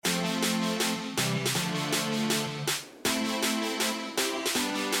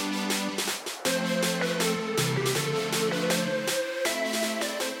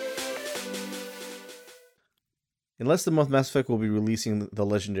In less than a month, Mass Effect will be releasing the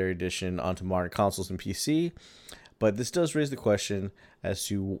Legendary Edition onto modern consoles and PC, but this does raise the question as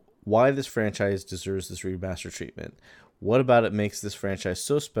to why this franchise deserves this remaster treatment. What about it makes this franchise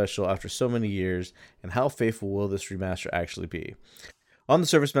so special after so many years, and how faithful will this remaster actually be? On the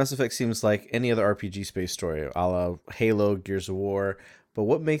surface, Mass Effect seems like any other RPG space story, a la Halo, Gears of War, but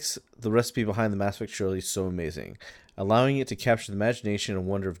what makes the recipe behind the Mass Effect trilogy so amazing, allowing it to capture the imagination and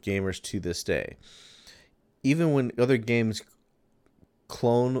wonder of gamers to this day? Even when other games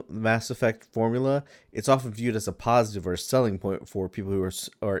clone the Mass Effect formula, it's often viewed as a positive or a selling point for people who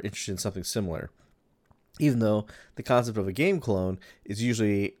are interested in something similar, even though the concept of a game clone is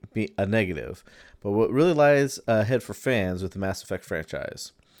usually a negative. But what really lies ahead for fans with the Mass Effect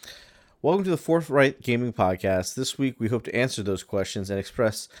franchise? Welcome to the Forthright Gaming Podcast. This week we hope to answer those questions and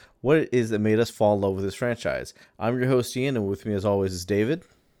express what it is that made us fall in love with this franchise. I'm your host Ian, and with me as always is David.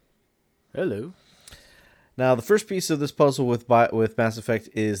 Hello. Now, the first piece of this puzzle with Mass Effect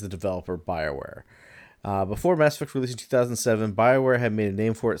is the developer, BioWare. Before Mass Effect released in 2007, BioWare had made a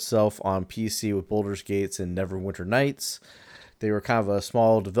name for itself on PC with Baldur's Gate and Neverwinter Nights. They were kind of a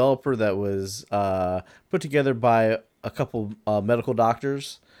small developer that was put together by a couple medical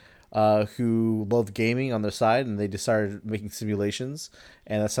doctors who loved gaming on their side, and they decided making simulations,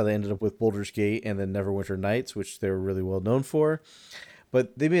 and that's how they ended up with Baldur's Gate and then Neverwinter Nights, which they were really well known for.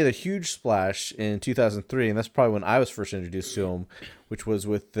 But they made a huge splash in 2003, and that's probably when I was first introduced to them, which was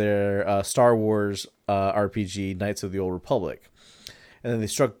with their Star Wars RPG, Knights of the Old Republic. And then they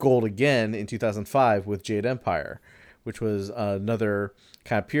struck gold again in 2005 with Jade Empire, which was another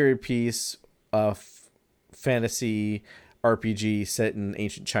kind of period piece fantasy RPG set in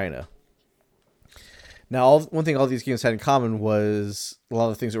ancient China. Now, one thing all these games had in common was a lot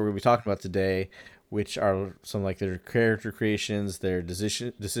of the things that we're going to be talking about today, which are some like their character creations, their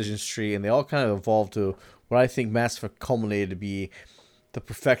decisions tree, and they all kind of evolved to what I think Mass Effect culminated to be the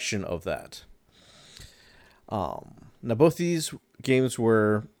perfection of that. Now, both these games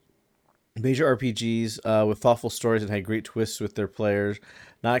were major RPGs with thoughtful stories and had great twists with their players,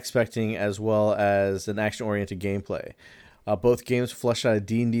 not expecting as well as an action-oriented gameplay. Both games fleshed out a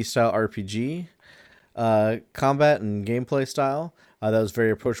D&D style RPG, combat and gameplay style. That was very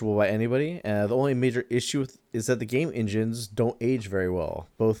approachable by anybody. The only major issue is that the game engines don't age very well.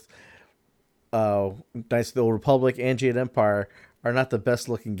 Both Knights of the Old Republic and Jade Empire are not the best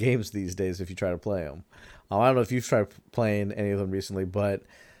looking games these days if you try to play them. I don't know if you've tried playing any of them recently, but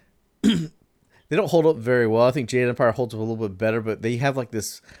they don't hold up very well. I think Jade Empire holds up a little bit better, but they have like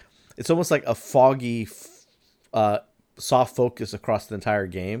this, it's almost like a foggy, soft focus across the entire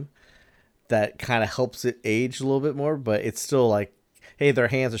game that kind of helps it age a little bit more, but it's still like, hey, their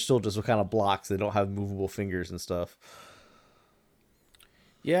hands are still just kind of blocks. They don't have movable fingers and stuff.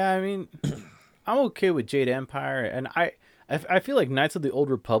 Yeah, I mean, I'm okay with Jade Empire, and I feel like Knights of the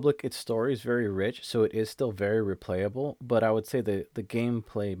Old Republic, its story is very rich, so it is still very replayable, but I would say the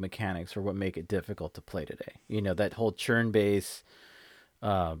gameplay mechanics are what make it difficult to play today. You know, that whole churn base,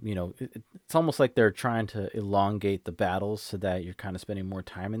 it's almost like they're trying to elongate the battles so that you're kind of spending more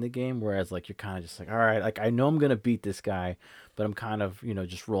time in the game, whereas like you're kind of just like, all right, like I know I'm gonna beat this guy, but I'm kind of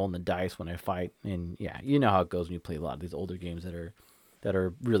just rolling the dice when I fight. And yeah, you know how it goes when you play a lot of these older games that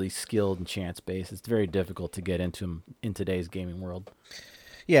are really skilled and chance based. It's very difficult to get into them in today's gaming world.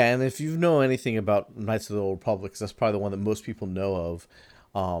 Yeah, and if you know anything about Knights of the Old Republic, 'cause that's probably the one that most people know of.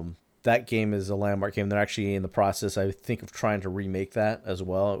 That game is a landmark game. They're actually in the process, I think, of trying to remake that as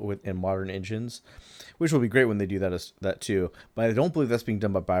well in modern engines, which will be great when they do that too. But I don't believe that's being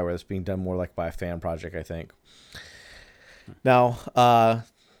done by BioWare. That's being done more like by a fan project, I think. Now,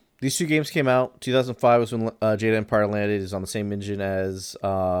 these two games came out. 2005 was when Jade Empire landed. It's on the same engine as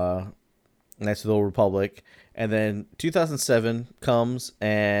Knights of the Old Republic. And then 2007 comes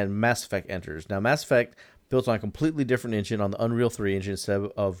and Mass Effect enters. Now, Mass Effect built on a completely different engine, on the Unreal 3 engine instead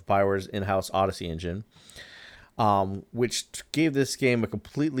of BioWare's in-house Odyssey engine, which gave this game a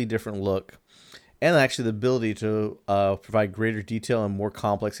completely different look and actually the ability to provide greater detail and more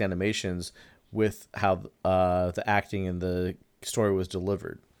complex animations with how the acting and the story was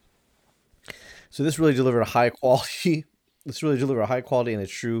delivered. So this really delivered a high quality. This really delivered a high quality and a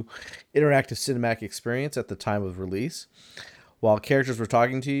true interactive cinematic experience at the time of release. While characters were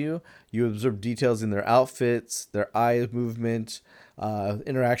talking to you, you observed details in their outfits, their eye movement,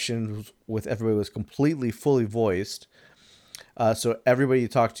 interaction with everybody was fully voiced. So everybody you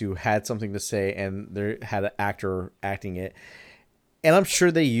talked to had something to say, and they had an actor acting it. And I'm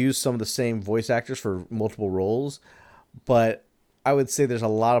sure they used some of the same voice actors for multiple roles, but I would say there's a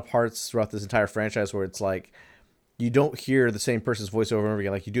lot of parts throughout this entire franchise where it's like you don't hear the same person's voice over and over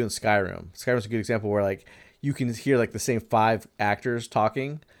again like you do in Skyrim. Skyrim's a good example where like you can hear like the same 5 actors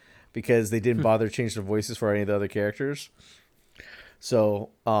talking because they didn't bother to change their voices for any of the other characters. So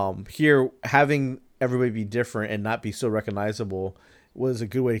here, having everybody be different and not be so recognizable was a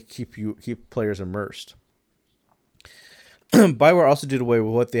good way to keep players immersed. Bioware also did away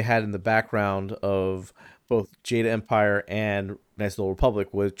with what they had in the background of both Jade Empire and Knights of the Old Republic,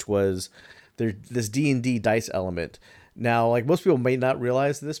 which was this D&D dice element. Now, like, most people may not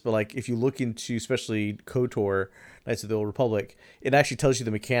realize this, but like if you look into especially KOTOR, Knights of the Old Republic, it actually tells you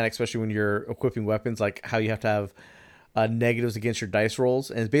the mechanics, especially when you're equipping weapons, like how you have to have negatives against your dice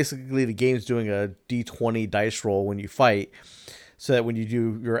rolls. And basically the game's doing a D20 dice roll when you fight, so that when you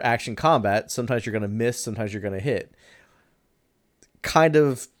do your action combat, sometimes you're going to miss, sometimes you're going to hit. Kind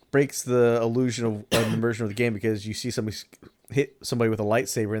of breaks the illusion of an immersion of the game, because you see somebody hit somebody with a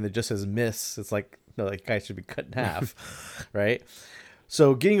lightsaber and it just says miss. It's like, no, that guy should be cut in half, right?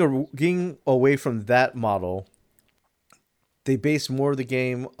 So getting away from that model, they based more of the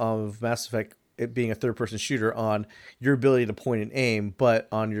game of Mass Effect, it being a third-person shooter, on your ability to point and aim, but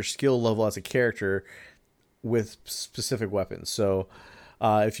on your skill level as a character with specific weapons. So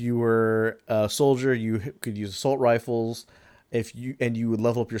if you were a soldier, you could use assault rifles. You would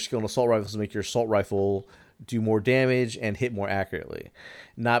level up your skill in assault rifles to make your assault rifle do more damage and hit more accurately,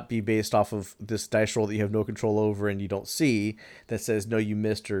 not be based off of this dice roll that you have no control over and you don't see that says no, you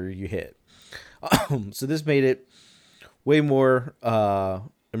missed or you hit. So this made it way more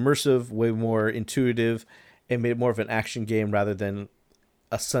immersive, way more intuitive, and made it more of an action game rather than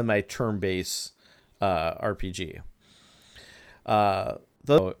a semi-turn-based RPG.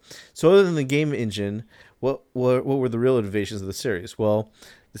 So other than the game engine, what were the real innovations of the series? Well,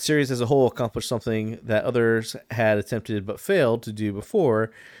 the series as a whole accomplished something that others had attempted but failed to do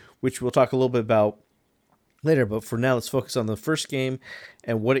before, which we'll talk a little bit about later. But for now, let's focus on the first game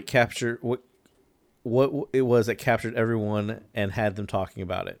and what it captured, what it was that captured everyone and had them talking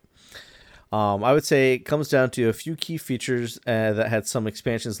about it. I would say it comes down to a few key features that had some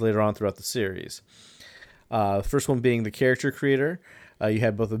expansions later on throughout the series. The first one being the character creator. You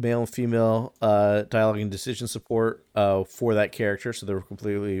had both a male and female dialogue and decision support for that character, so they were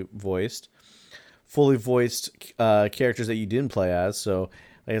completely voiced. Fully voiced characters that you didn't play as. So,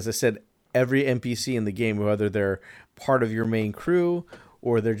 like, as I said, every NPC in the game, whether they're part of your main crew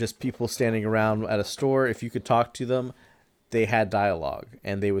or they're just people standing around at a store, if you could talk to them, they had dialogue,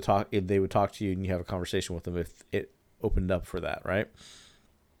 and they would talk to you, and you have a conversation with them if it opened up for that, right?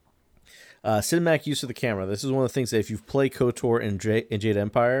 Cinematic use of the camera. This is one of the things that if you've played KOTOR and Jade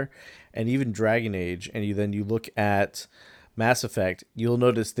Empire and even Dragon Age, and you look at Mass Effect, you'll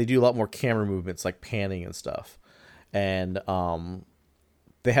notice they do a lot more camera movements, like panning and stuff. And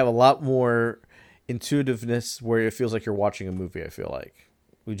they have a lot more intuitiveness where it feels like you're watching a movie, I feel like.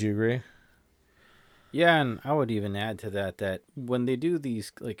 Would you agree? Yeah, and I would even add to that when they do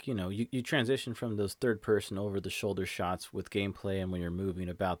these, like, you transition from those third-person over-the-shoulder shots with gameplay and when you're moving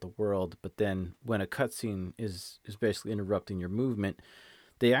about the world, but then when a cutscene is basically interrupting your movement,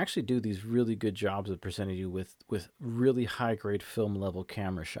 they actually do these really good jobs of presenting you with really high-grade film-level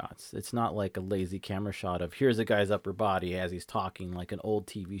camera shots. It's not like a lazy camera shot of, here's a guy's upper body as he's talking, like an old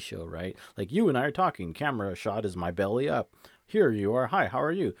TV show, right? Like, you and I are talking, camera shot is my belly up. Here you are. Hi, how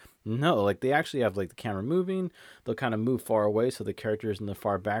are you? No, like they actually have like the camera moving. They'll kind of move far away so the character is in the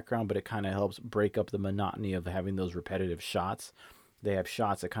far background, but it kind of helps break up the monotony of having those repetitive shots. They have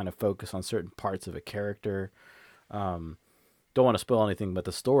shots that kind of focus on certain parts of a character. Don't want to spoil anything, but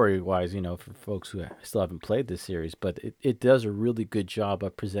the story-wise, for folks who still haven't played this series, but it does a really good job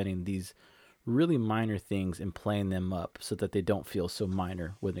of presenting these really minor things and playing them up so that they don't feel so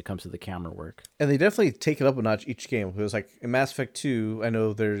minor when it comes to the camera work. And they definitely take it up a notch each game. It was like in Mass Effect 2, I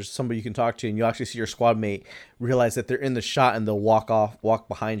know there's somebody you can talk to and you actually see your squad mate realize that they're in the shot and they'll walk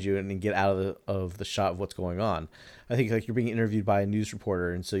behind you and get out of the shot of what's going on. I think like you're being interviewed by a news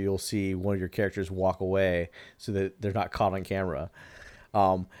reporter, and so you'll see one of your characters walk away so that they're not caught on camera.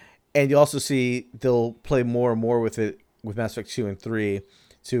 And you also see they'll play more and more with it with Mass Effect 2 and 3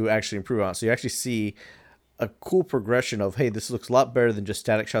 to actually improve on it. So you actually see a cool progression of, hey, this looks a lot better than just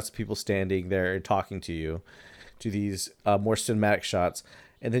static shots of people standing there and talking to you, to these more cinematic shots.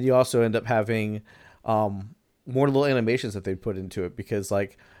 And then you also end up having more little animations that they put into it, because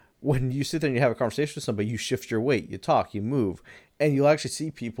like when you sit there and you have a conversation with somebody, you shift your weight, you talk, you move, and you'll actually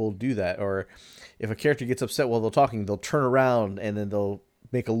see people do that. Or if a character gets upset while they're talking, they'll turn around and then they'll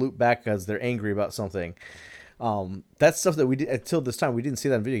make a loop back because they're angry about something. That's stuff that we did until this time. We didn't see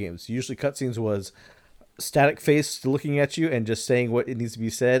that in video games. Usually cutscenes was static face looking at you and just saying what it needs to be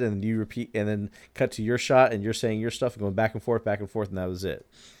said, and you repeat, and then cut to your shot and you're saying your stuff and going back and forth, and that was it.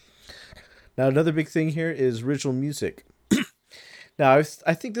 Now, another big thing here is original music. Now,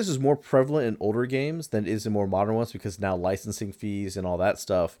 I think this is more prevalent in older games than it is in more modern ones because now licensing fees and all that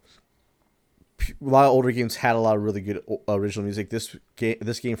stuff. A lot of older games had a lot of really good original music.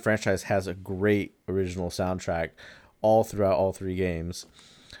 This game franchise has a great original soundtrack all throughout all three games.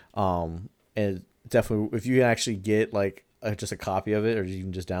 And definitely, if you can actually get like just a copy of it, or you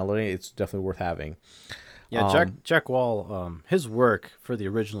can just download it, it's definitely worth having. Yeah, Jack Wall, his work for the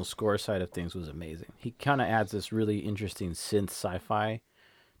original score side of things was amazing. He kind of adds this really interesting synth sci-fi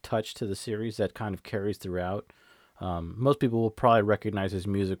touch to the series that kind of carries throughout. Most people will probably recognize his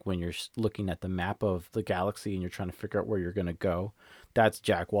music when you're looking at the map of the galaxy and you're trying to figure out where you're going to go. That's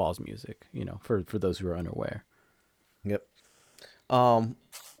Jack Wall's music, for those who are unaware. Yep. Um,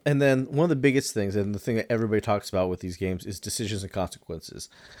 and then one of the biggest things, and the thing that everybody talks about with these games, is decisions and consequences.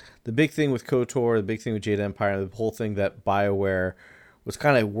 The big thing with KOTOR, the big thing with Jade Empire, the whole thing that BioWare was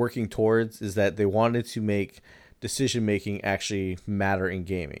kind of working towards is that they wanted to make decision making actually matter in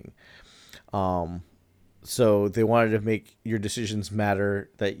gaming. So they wanted to make your decisions matter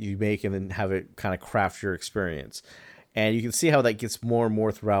that you make, and then have it kind of craft your experience. And you can see how that gets more and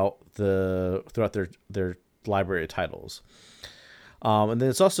more throughout their library of titles. And then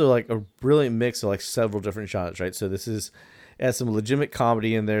it's also like a brilliant mix of like several different genres, right? So it has some legitimate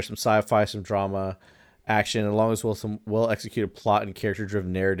comedy in there, some sci-fi, some drama, action, along as well some well-executed plot and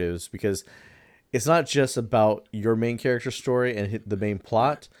character-driven narratives, because it's not just about your main character story and the main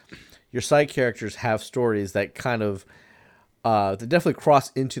plot. Your side characters have stories that kind of that definitely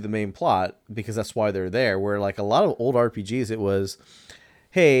cross into the main plot, because that's why they're there. Where like a lot of old RPGs, it was,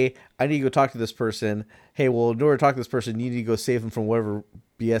 hey, I need to go talk to this person. Hey, well, in order to talk to this person, you need to go save them from whatever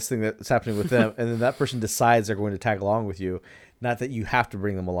BS thing that's happening with them. And then that person decides they're going to tag along with you. Not that you have to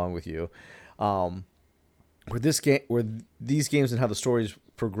bring them along with you. Where these games and how the stories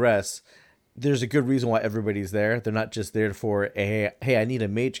progress, there's a good reason why everybody's there. They're not just there for, hey, I need a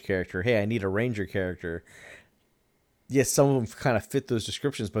mage character. Hey, I need a ranger character. Yes, some of them kind of fit those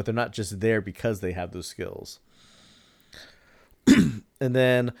descriptions, but they're not just there because they have those skills. And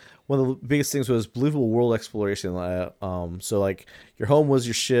then one of the biggest things was believable world exploration. So like your home was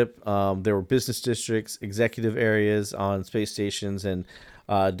your ship. There were business districts, executive areas on space stations, and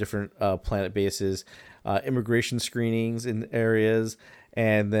different planet bases, immigration screenings in areas,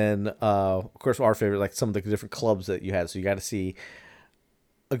 and then of course our favorite, like some of the different clubs that you had. So you got to see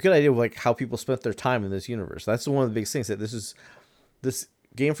a good idea of like how people spent their time in this universe. That's one of the biggest things, that this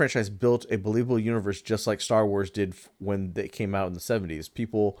game franchise built a believable universe just like Star Wars did when they came out in the 70s.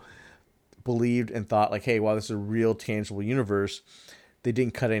 People believed and thought like, hey, wow, this is a real tangible universe. They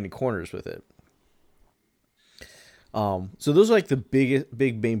didn't cut any corners with it. So those are like the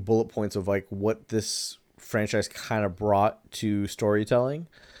big main bullet points of like what this franchise kind of brought to storytelling.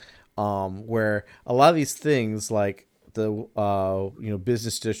 Where a lot of these things like the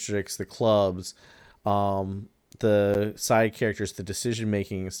business districts, the clubs, the side characters, the decision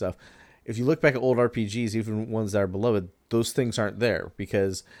making and stuff. If you look back at old RPGs, even ones that are beloved, those things aren't there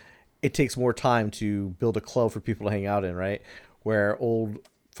because it takes more time to build a club for people to hang out in, right? Where old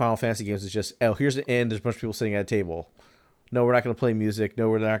Final Fantasy games is just, oh, here's the end. There's a bunch of people sitting at a table. No, we're not going to play music. No,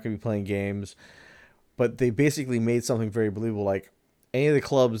 we're not going to be playing games. But they basically made something very believable. Like any of the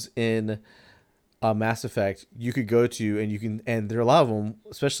clubs in Mass Effect, you could go to, and there are a lot of them,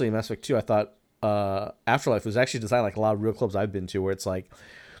 especially in Mass Effect 2. I thought Afterlife was actually designed like a lot of real clubs I've been to, where it's like,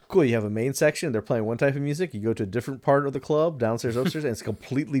 cool, you have a main section, they're playing one type of music, you go to a different part of the club, downstairs, upstairs, and it's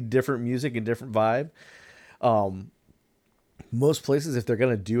completely different music and different vibe. Most places, if they're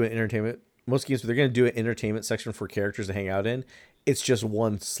going to do most games, if they're going to do an entertainment section for characters to hang out in, it's just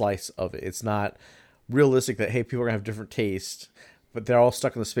one slice of it. It's not realistic that, hey, people are going to have different tastes, but they're all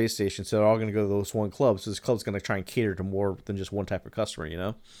stuck in the space station, so they're all going to go to those one club. So this club's going to try and cater to more than just one type of customer, you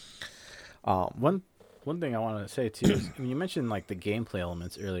know? One thing I want to say too is, I mean, you mentioned like the gameplay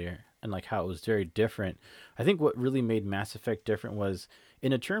elements earlier and like how it was very different. I think what really made Mass Effect different was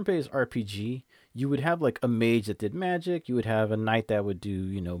in a turn-based RPG, you would have like a mage that did magic, you would have a knight that would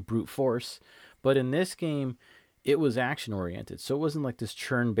do, brute force. But in this game, it was action oriented. So it wasn't like this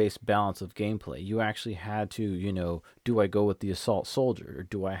churn-based balance of gameplay. You actually had to, do I go with the assault soldier, or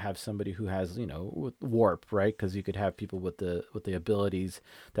do I have somebody who has, warp, right? Because you could have people with the abilities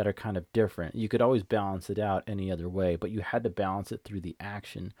that are kind of different. You could always balance it out any other way, but you had to balance it through the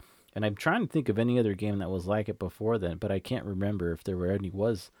action. And I'm trying to think of any other game that was like it before then, but I can't remember if there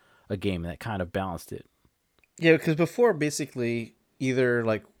was a game that kind of balanced it. Yeah, because before, basically, either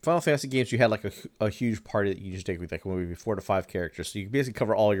like Final Fantasy games, you had like a huge party that you just take with like maybe 4 to 5 characters, so you can basically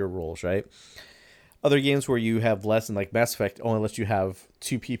cover all your roles, right? Other games where you have less, and like Mass Effect only lets you have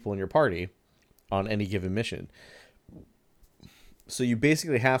 2 people in your party, on any given mission. So you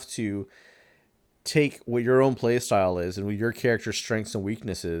basically have to take what your own play style is and what your character's strengths and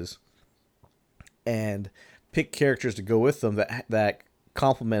weaknesses, and pick characters to go with them that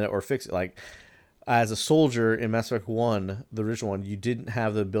complement it or fix it. Like as a soldier in Mass Effect 1, the original one, you didn't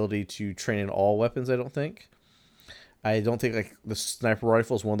have the ability to train in all weapons, I don't think. I don't think like the sniper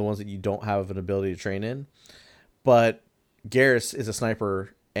rifle is one of the ones that you don't have an ability to train in. But Garrus is a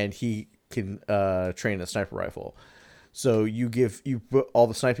sniper and he can train a sniper rifle. So you put all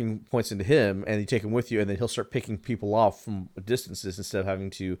the sniping points into him and you take him with you, and then he'll start picking people off from distances instead of having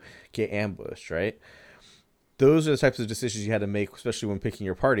to get ambushed, right? Those are the types of decisions you had to make, especially when picking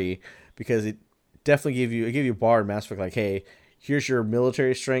your party, because it definitely gave you a bar in Mass Effect, like, hey, here's your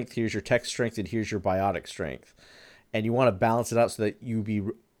military strength, here's your tech strength, and here's your biotic strength. And you want to balance it out so that you be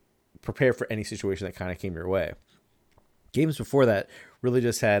prepared for any situation that kind of came your way. Games before that really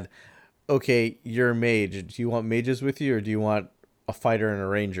just had, okay, you're a mage. Do you want mages with you, or do you want a fighter and a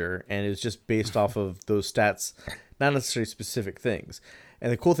ranger? And it was just based off of those stats, not necessarily specific things.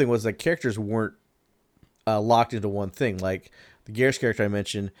 And the cool thing was that characters weren't locked into one thing. Like the Garrus character I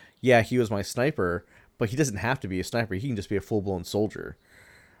mentioned, yeah, he was my sniper, but he doesn't have to be a sniper. He can just be a full-blown soldier.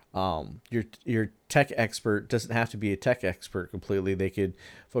 Your tech expert doesn't have to be a tech expert completely. They could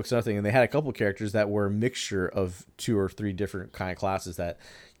focus on other things. And they had a couple characters that were a mixture of 2 or 3 different kind of classes that,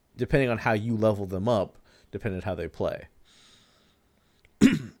 depending on how you level them up, depended on how they play.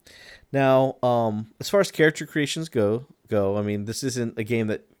 Now, as far as character creations go, I mean, this isn't a game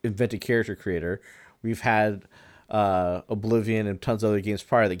that invented character creator. We've had Oblivion and tons of other games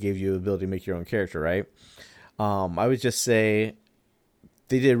prior that gave you the ability to make your own character, right? I would just say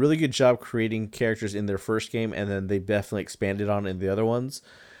they did a really good job creating characters in their first game, and then they definitely expanded on it in the other ones,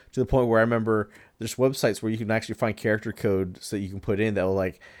 to the point where I remember there's websites where you can actually find character code so that you can put in that will,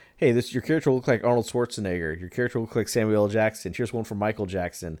 like, hey, your character will look like Arnold Schwarzenegger. Your character will look like Samuel L. Jackson. Here's one for Michael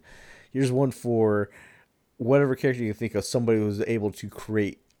Jackson. Here's one for whatever character you can think of, somebody who was able to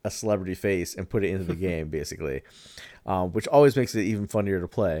create a celebrity face and put it into the game, basically, which always makes it even funnier to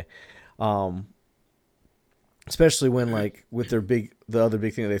play. Especially when, like, with the other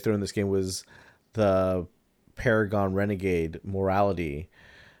big thing that they threw in this game was the Paragon Renegade morality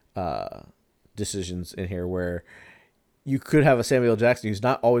decisions in here, where you could have a Samuel Jackson who's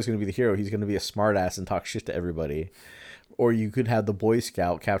not always going to be the hero. He's going to be a smartass and talk shit to everybody. Or you could have the Boy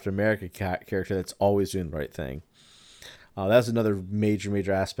Scout Captain America character that's always doing the right thing. That's another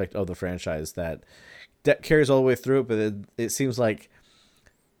major aspect of the franchise that carries all the way through it, but it seems like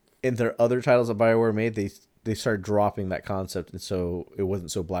in their other titles that BioWare made, they started dropping that concept, and so it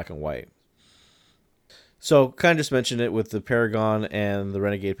wasn't so black and white. So, kind of just mentioned it with the Paragon and the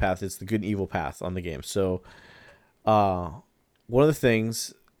Renegade path. It's the good and evil path on the game. So, one of the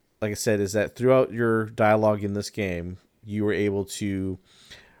things, like I said, is that throughout your dialogue in this game, you were able to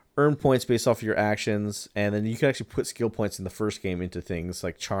earn points based off of your actions, and then you could actually put skill points in the first game into things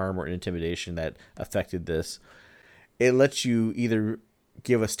like charm or intimidation that affected this. It lets you either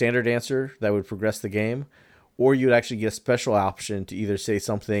give a standard answer that would progress the game, or you would actually get a special option to either say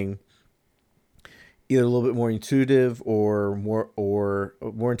something either a little bit more intuitive or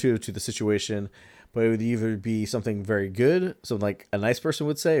more intuitive to the situation, but it would either be something very good, something like a nice person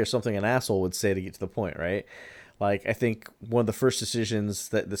would say, or something an asshole would say to get to the point, right? Like, I think one of the first decisions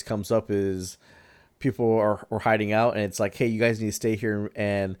that this comes up is people are hiding out, and it's like, hey, you guys need to stay here,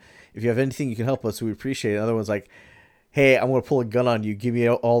 and if you have anything you can help us, we appreciate it. Another one's like, hey, I'm going to pull a gun on you, give me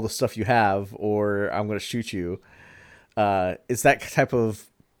all the stuff you have, or I'm going to shoot you. It's that type of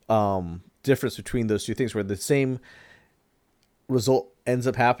difference between those two things, where the same result ends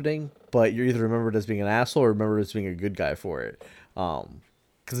up happening, but you're either remembered as being an asshole or remembered as being a good guy for it.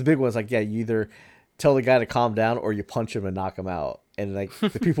 Because the big one is like, yeah, you either tell the guy to calm down or you punch him and knock him out. And like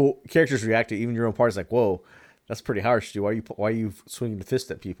the characters react to it, even your own party's like, whoa, that's pretty harsh, dude. Why are you swinging the fist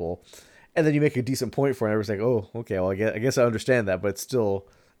at people? And then you make a decent point for it, and everyone's like, oh, okay, well, I guess I understand that, but it's still,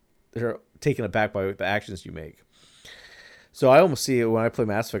 they're taken aback by the actions you make. So I almost see it when I play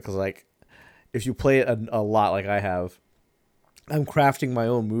Mass Effect, because like, if you play it a lot like I have, I'm crafting my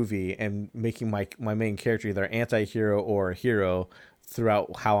own movie and making my main character either anti-hero or a hero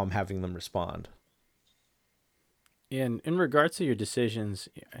throughout how I'm having them respond. In regards to your decisions,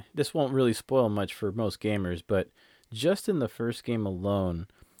 this won't really spoil much for most gamers, but just in the first game alone,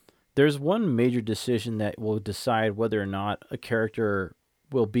 there's one major decision that will decide whether or not a character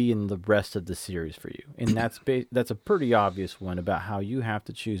will be in the rest of the series for you. And that's a pretty obvious one, about how you have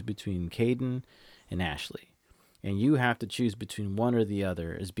to choose between Kaidan and Ashley. And you have to choose between one or the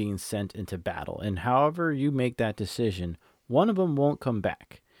other as being sent into battle. And however you make that decision, one of them won't come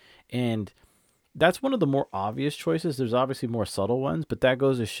back. And That's one of the more obvious choices. There's obviously more subtle ones, but that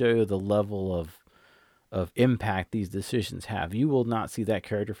goes to show you the level of impact these decisions have. You will not see that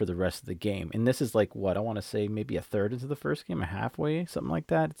character for the rest of the game. And this is like what I want to say, maybe a third into the first game, a halfway, something like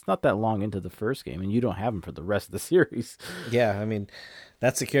that. It's not that long into the first game, and you don't have him for the rest of the series. Yeah, I mean,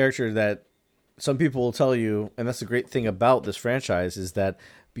 that's a character that some people will tell you, and that's the great thing about this franchise is that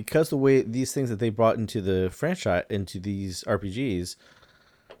because the way these things that they brought into the franchise, into these RPGs,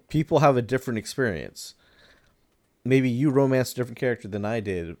 people have a different experience. Maybe you romanced a different character than I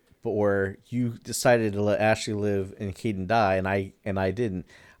did, or you decided to let Ashley live and Caden die, and I didn't.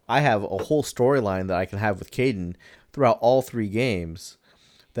 I have a whole storyline that I can have with Caden throughout all three games.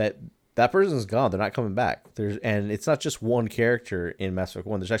 That person's gone. They're not coming back. And it's not just one character in Mass Effect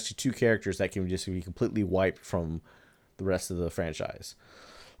 1. There's actually two characters that can just be completely wiped from the rest of the franchise.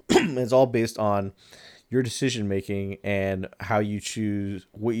 It's all based on your decision making and how you choose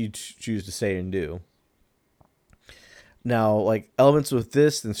what you choose to say and do. Now, like elements with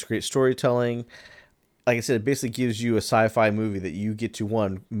this and great storytelling, like I said, it basically gives you a sci-fi movie that you get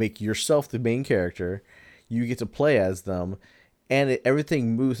to make yourself the main character, you get to play as them, and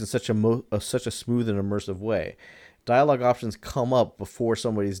everything moves in such a smooth and immersive way. Dialogue options come up before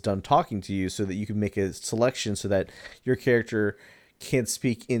somebody's done talking to you, so that you can make a selection so that your character can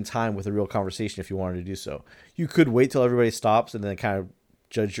speak in time with a real conversation if you wanted to do so. You could wait till everybody stops and then kind of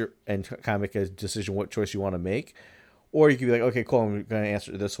judge and kind of make a decision what choice you want to make. Or you could be like, okay, cool, I'm going to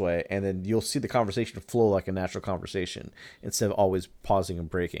answer it this way. And then you'll see the conversation flow like a natural conversation instead of always pausing and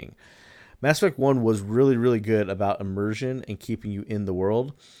breaking. Mass Effect 1 was really, really good about immersion and keeping you in the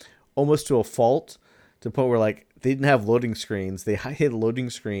world, almost to a fault, to the point where like they didn't have loading screens. They hid loading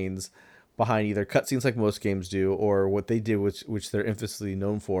screens behind either cutscenes like most games do, or what they did, which they're infamously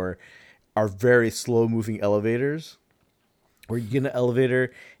known for, are very slow-moving elevators, where you get in an elevator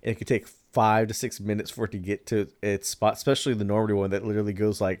and it could take 5 to 6 minutes for it to get to its spot, especially the Normandy one that literally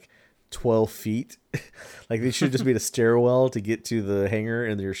goes like 12 feet. Like they should have just made a stairwell to get to the hangar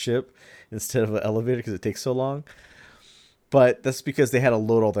in their ship instead of an elevator because it takes so long. But that's because they had to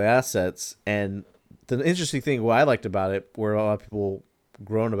load all the assets. And the interesting thing, what I liked about it, where a lot of people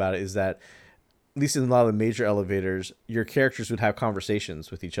groan about it, is that at least in a lot of the major elevators, your characters would have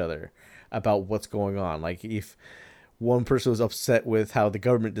conversations with each other about what's going on. Like if one person was upset with how the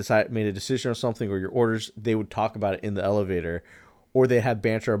government made a decision or something, or your orders, they would talk about it in the elevator, or they had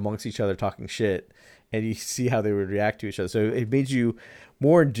banter amongst each other talking shit, and you see how they would react to each other. So it made you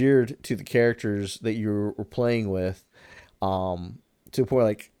more endeared to the characters that you were playing with, to a point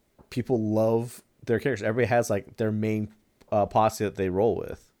like people love their characters. Everybody has like their main posse that they roll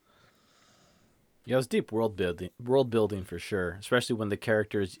with. Yeah, it was deep world building for sure. Especially when the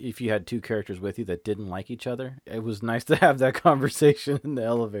characters, if you had two characters with you that didn't like each other, it was nice to have that conversation in the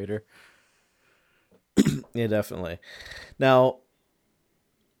elevator. Yeah, definitely. Now,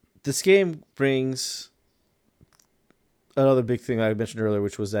 this game brings another big thing I mentioned earlier,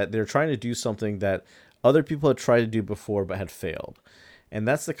 which was that they're trying to do something that other people had tried to do before but had failed. And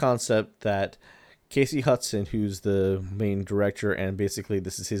that's the concept that Casey Hudson, who's the main director, and basically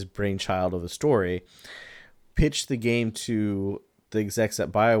this is his brainchild of the story, pitched the game to the execs at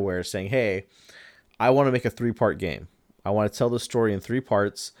BioWare saying, hey, I want to make a 3-part game. I want to tell the story in 3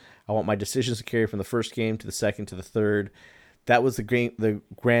 parts. I want my decisions to carry from the first game to the second to the third. That was the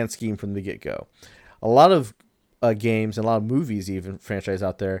grand scheme from the get-go. A lot of games and a lot of movies, even franchise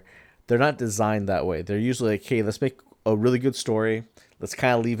out there, they're not designed that way. They're usually like, hey, let's make a really good story. Let's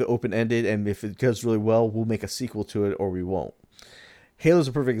kind of leave it open-ended, and if it does really well, we'll make a sequel to it, or we won't. Halo's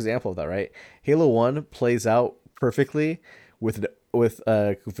a perfect example of that, right? Halo 1 plays out perfectly with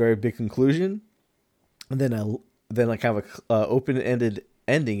a very big conclusion, and then like kind of a open-ended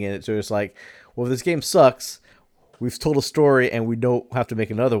ending in it. So it's like, well, if this game sucks, we've told a story and we don't have to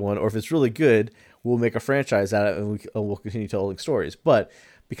make another one, or if it's really good, we'll make a franchise out of it and we'll continue telling stories. But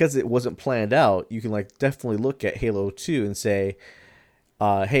because it wasn't planned out, you can like definitely look at Halo 2 and say,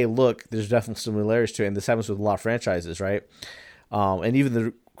 hey, look, there's definitely similarities to it, and this happens with a lot of franchises, right? And even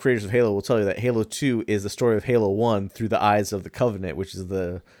the creators of Halo will tell you that Halo 2 is the story of Halo 1 through the eyes of the Covenant, which is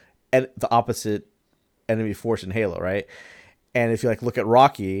the opposite enemy force in Halo, right? And if you like look at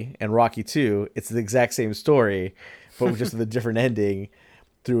Rocky and Rocky 2, it's the exact same story, but with just the different ending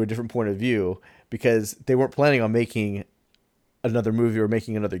through a different point of view, because they weren't planning on making another movie or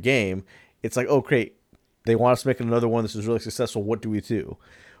making another game. It's like, oh, great, they want us to make another one. This is really successful. What do we do?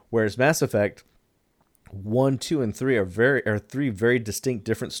 Whereas Mass Effect 1, 2, and 3 are 3 very distinct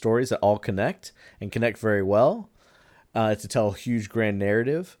different stories that all connect and connect very well to tell a huge grand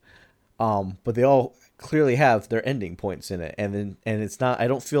narrative. But they all clearly have their ending points in it, and it's not. I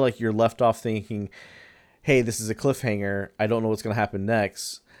don't feel like you're left off thinking, "Hey, this is a cliffhanger. I don't know what's going to happen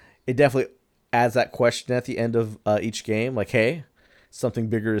next." It definitely adds that question at the end of each game, like, "Hey, something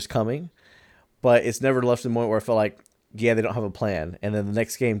bigger is coming," but it's never left to the moment where I felt like, "Yeah, they don't have a plan," and then the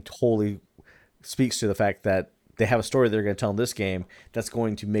next game totally speaks to the fact that they have a story they're going to tell in this game that's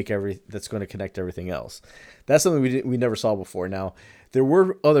going to that's going to connect everything else. That's something we never saw before. Now, there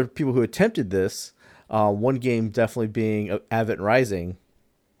were other people who attempted this. One game definitely being Advent Rising,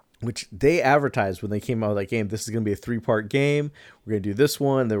 which they advertised when they came out with that game. This is going to be a 3-part game. We're going to do this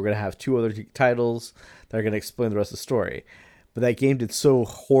one. Then we're going to have 2 other titles that are going to explain the rest of the story. But that game did so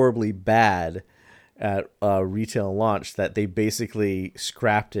horribly bad at retail and launch that they basically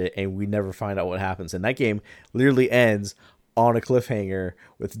scrapped it, and we never find out what happens. And that game literally ends on a cliffhanger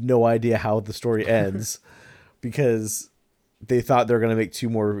with no idea how the story ends because they thought they were going to make 2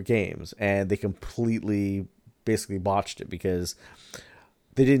 more games, and they completely basically botched it because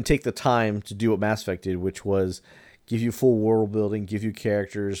they didn't take the time to do what Mass Effect did, which was give you full world building, give you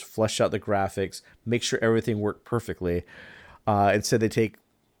characters, flesh out the graphics, make sure everything worked perfectly. Instead, they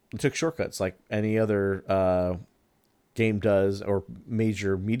took shortcuts like any other game does or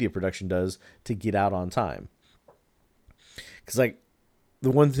major media production does to get out on time. Because like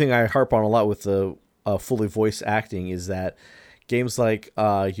the one thing I harp on a lot with the fully voice acting is that games like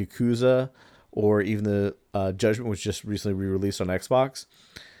Yakuza or even the Judgment, which just recently re-released on Xbox,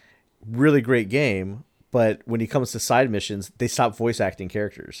 really great game, but when it comes to side missions, they stop voice acting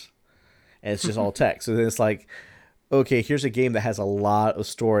characters, and it's just all text. So then it's like, okay, here's a game that has a lot of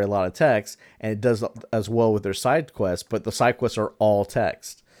story, a lot of text, and it does as well with their side quests, but the side quests are all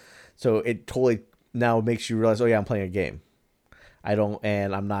text. So it totally now makes you realize, oh yeah, I'm playing a game.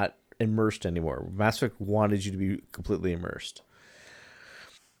 I'm not immersed anymore. Mass Effect wanted you to be completely immersed.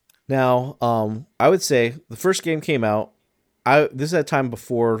 Now, I would say the first game came out. This is a time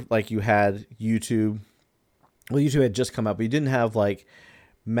before like you had YouTube. Well, YouTube had just come out, but you didn't have like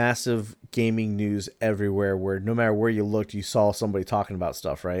massive gaming news everywhere where no matter where you looked, you saw somebody talking about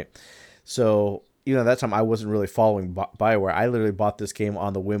stuff, right? So, at that time I wasn't really following BioWare. I literally bought this game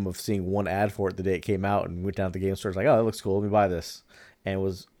on the whim of seeing one ad for it the day it came out and went down to the game store. Like, oh, that looks cool. Let me buy this. And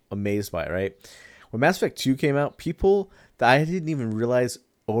was amazed by it, right? When Mass Effect 2 came out, people that I didn't even realize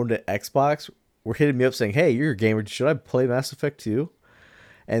owned an Xbox were hitting me up saying, hey, you're a gamer. Should I play Mass Effect 2?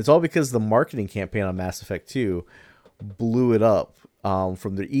 And it's all because the marketing campaign on Mass Effect 2 blew it up.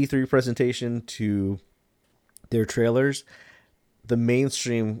 From their E3 presentation to their trailers, the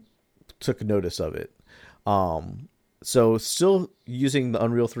mainstream took notice of it. So still using the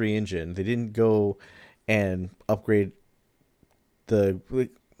Unreal 3 engine, they didn't go and upgrade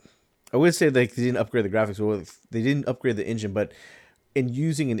I wouldn't say they didn't upgrade the graphics, but they didn't upgrade the engine, but in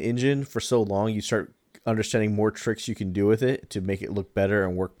using an engine for so long, you start understanding more tricks you can do with it to make it look better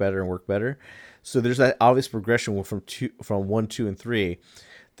and work better and work better. So there's that obvious progression from 1, 2, and 3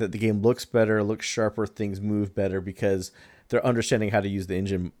 that the game looks better, looks sharper, things move better because they're understanding how to use the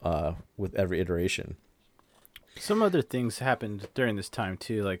engine with every iteration. Some other things happened during this time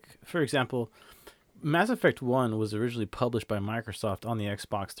too. Like, for example, Mass Effect 1 was originally published by Microsoft on the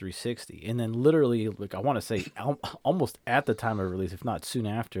Xbox 360. And then literally, like I want to say almost at the time of release, if not soon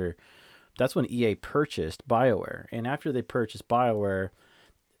after, that's when EA purchased BioWare. And after they purchased BioWare,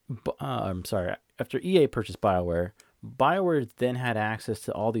 after EA purchased BioWare, BioWare then had access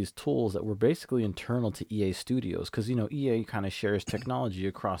to all these tools that were basically internal to EA Studios. Because, EA kind of shares technology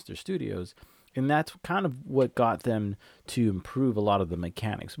across their studios. And that's kind of what got them to improve a lot of the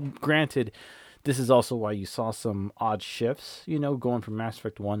mechanics. Granted, this is also why you saw some odd shifts, going from Mass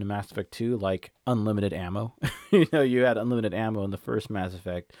Effect 1 to Mass Effect 2, like unlimited ammo. You had unlimited ammo in the first Mass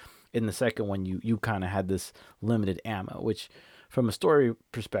Effect. In the second one, you kind of had this limited ammo, which from a story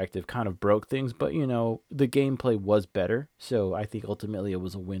perspective kind of broke things. But, the gameplay was better. So I think ultimately it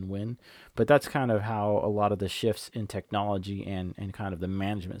was a win-win. But that's kind of how a lot of the shifts in technology and kind of the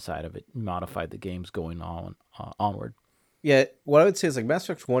management side of it modified the games going onward. Yeah, what I would say is like Mass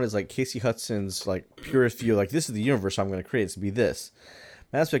Effect 1 is like Casey Hudson's like purest view, like this is the universe I'm going to create, it's to be this.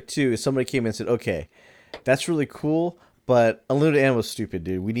 Mass Effect 2 is somebody came in and said, okay, that's really cool, but unlimited ammo is stupid,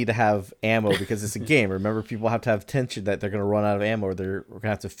 dude. We need to have ammo because it's a game. Remember, people have to have tension that they're going to run out of ammo or we're going to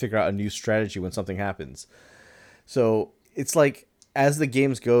have to figure out a new strategy when something happens. So it's like as the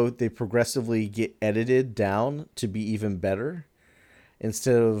games go, they progressively get edited down to be even better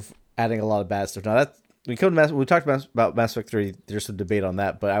instead of adding a lot of bad stuff. Now that we talked about Mass Effect 3. There's some debate on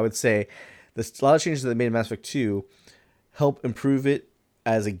that, but I would say a lot of changes that they made in Mass Effect 2 help improve it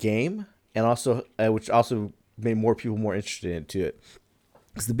as a game, and also which also made more people more interested into it.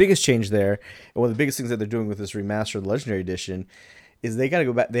 Because the biggest change there, and one of the biggest things that they're doing with this remaster of the Legendary Edition, is they got to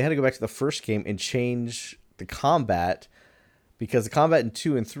go back. They had to go back to the first game and change the combat, because the combat in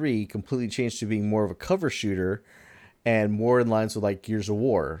 2 and 3 completely changed to being more of a cover shooter and more in lines with like Gears of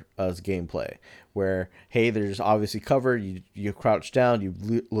War as gameplay, where hey, there's obviously cover. You crouch down, you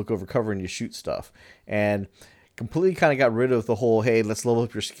look over cover, and you shoot stuff, and completely kind of got rid of the whole hey, let's level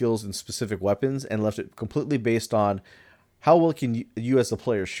up your skills in specific weapons, and left it completely based on how well can you as the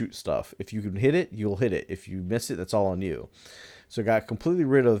player shoot stuff. If you can hit it, you'll hit it. If you miss it, that's all on you. So it got completely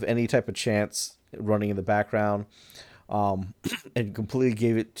rid of any type of chance running in the background, and completely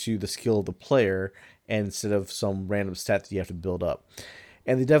gave it to the skill of the player, and instead of some random stat that you have to build up.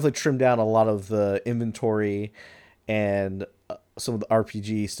 And they definitely trimmed down a lot of the inventory and some of the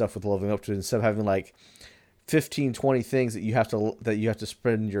RPG stuff with leveling up to it. Instead of having like 15, 20 things that you have to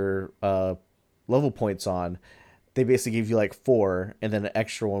spend your level points on, they basically give you like 4 and then an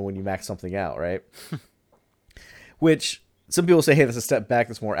extra one when you max something out, right? Which some people say, hey, that's a step back,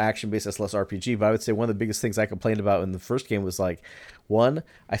 that's more action-based, that's less RPG. But I would say one of the biggest things I complained about in the first game was like, one,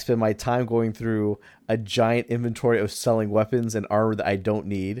 I spend my time going through a giant inventory of selling weapons and armor that I don't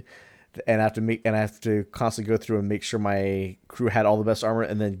need, and I have to constantly go through and make sure my crew had all the best armor,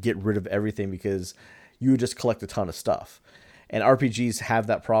 and then get rid of everything because you would just collect a ton of stuff. And RPGs have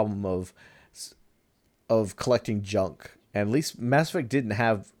that problem of collecting junk. And at least Mass Effect didn't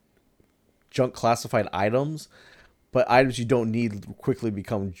have junk classified items, but items you don't need quickly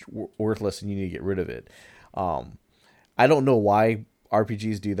become worthless and you need to get rid of it. I don't know why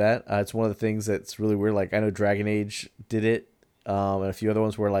RPGs do that. It's one of the things that's really weird. Like, I know Dragon Age did it, and a few other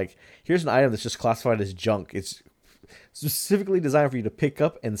ones where, like, here's an item that's just classified as junk. It's specifically designed for you to pick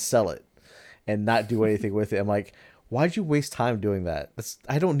up and sell it and not do anything with it. I'm like, why'd you waste time doing that?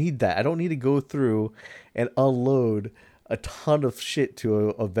 I don't need that. I don't need to go through and unload a ton of shit to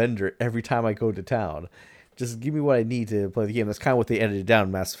a vendor every time I go to town. Just give me what I need to play the game. That's kind of what they edited down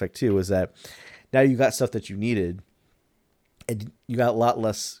in Mass Effect 2, is that now you got stuff that you needed, and you got a lot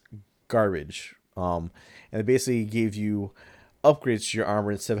less garbage. And it basically gave you upgrades to your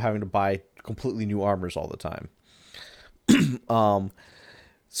armor instead of having to buy completely new armors all the time.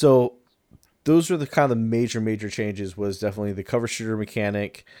 So those are the kind of the major changes. Was definitely the cover shooter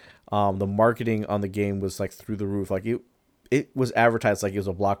mechanic. The marketing on the game was like through the roof. Like it was advertised like it was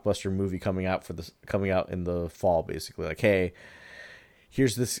a blockbuster movie coming out in the fall, basically. Like, hey,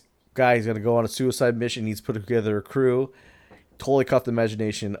 here's this guy, he's gonna go on a suicide mission, he's put together a crew. Totally caught the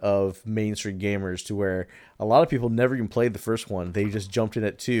imagination of mainstream gamers, to where a lot of people never even played the first one. They just jumped in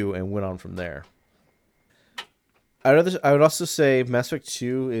at 2 and went on from there. I would also say Mass Effect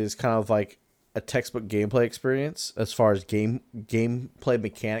 2 is kind of like a textbook gameplay experience as far as gameplay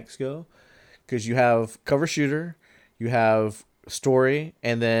mechanics go, because you have cover shooter, you have story,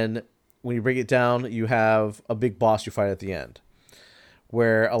 and then when you break it down, you have a big boss you fight at the end.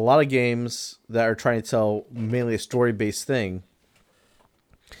 Where a lot of games that are trying to tell mainly a story-based thing,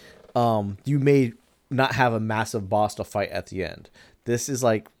 you may not have a massive boss to fight at the end. This is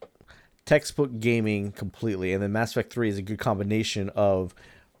like textbook gaming completely, and then Mass Effect 3 is a good combination of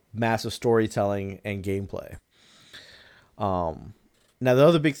massive storytelling and gameplay. Now, the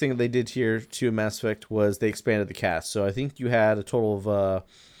other big thing that they did here to Mass Effect was they expanded the cast. So I think you had a total of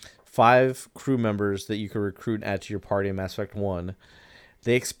 5 crew members that you could recruit and add to your party in Mass Effect 1.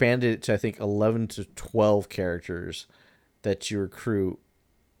 They expanded it to, I think, 11 to 12 characters that you recruit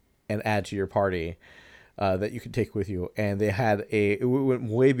and add to your party that you could take with you. And they had it went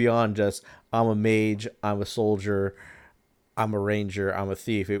way beyond just, I'm a mage, I'm a soldier, I'm a ranger, I'm a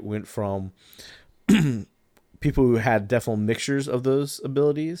thief. It went from people who had definite mixtures of those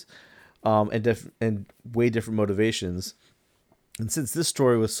abilities, and way different motivations. And since this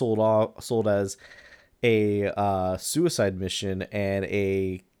story was sold as a suicide mission and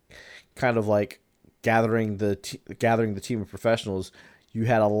a kind of like gathering the team of professionals, you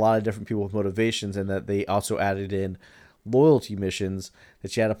had a lot of different people with motivations, and that they also added in loyalty missions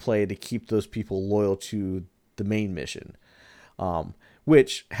that you had to play to keep those people loyal to the main mission.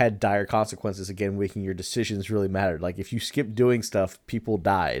 Which had dire consequences, again, making your decisions really mattered. Like, if you skip doing stuff, people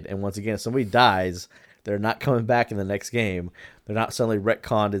died. And once again, if somebody dies, they're not coming back in the next game. They're not suddenly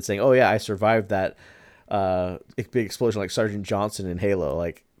retconned and saying, oh yeah, I survived that big explosion like Sergeant Johnson in Halo.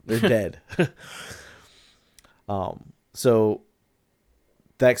 Like, they're dead. So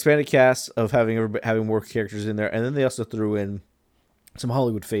that expanded cast of having more characters in there. And then they also threw in some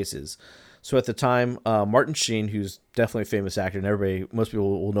Hollywood faces. So at the time, Martin Sheen, who's definitely a famous actor, and most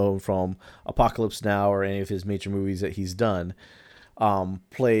people will know him from Apocalypse Now or any of his major movies that he's done,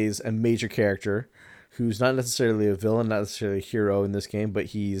 plays a major character. who's not necessarily a villain, not necessarily a hero in this game, but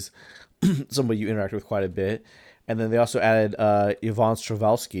he's somebody you interact with quite a bit. And then they also added Yvonne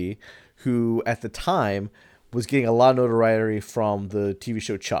Strahovski, who at the time was getting a lot of notoriety from the TV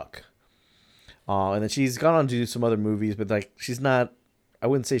show Chuck. And then she's gone on to do some other movies, but like she's not, I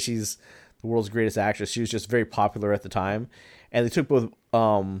wouldn't say she's the world's greatest actress. She was just very popular at the time. And they took both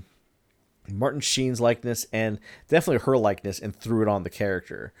Martin Sheen's likeness and definitely her likeness and threw it on the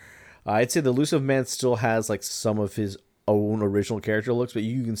character. I'd say the Elusive Man still has like some of his own original character looks, but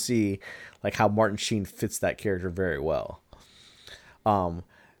you can see like how Martin Sheen fits that character very well.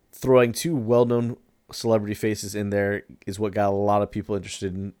 Throwing two well-known celebrity faces in there is what got a lot of people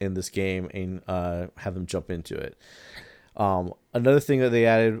interested in this game and have them jump into it. Another thing that they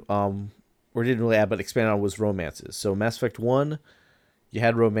added, or didn't really add but expanded on, was romances. So Mass Effect 1, you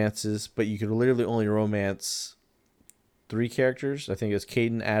had romances, but you could literally only romance 3 characters. I think it was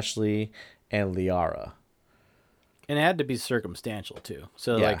Caden, Ashley, and Liara. And it had to be circumstantial too.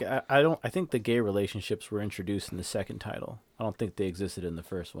 So Yeah. like I think the gay relationships were introduced in the second title. I don't think they existed in the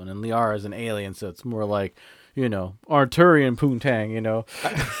first one. And Liara is an alien, so it's more like, Arturian Poontang,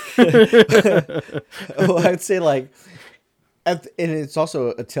 Well, I'd say like, and it's also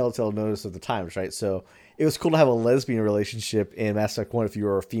a telltale notice of the times, right? So it was cool to have a lesbian relationship in Mass Effect 1 if you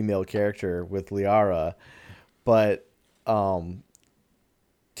were a female character with Liara, but Caden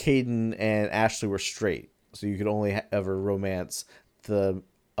and Ashley were straight. So you could only ever romance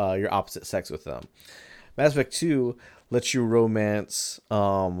your opposite sex with them. Mass Effect 2 lets you romance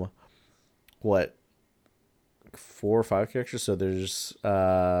 4 or 5 characters. So there's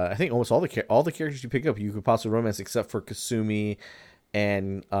I think almost all the characters you pick up you could possibly romance except for Kasumi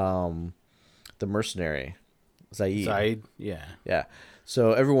and the mercenary Zaid. Yeah.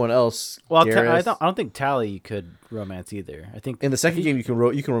 So everyone else. Well, Garrus, I don't think Tali you could romance either. I think in the second game you can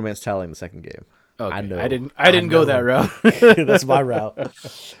romance Tali in the second game. Okay. I know. I didn't go that route. That's my route.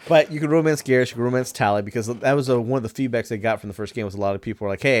 But you can romance Garrus, you can romance Tali, because that was one of the feedbacks they got from the first game. Was a lot of people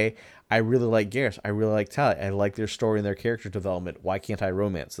were like, "Hey, I really like Garrus. I really like Tali. I like their story and their character development. Why can't I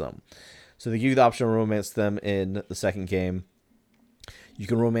romance them?" So they give you the option to romance them in the second game. You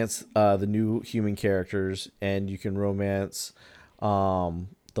can romance the new human characters, and you can romance the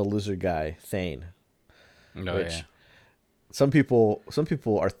lizard guy, Thane. Yeah. Some people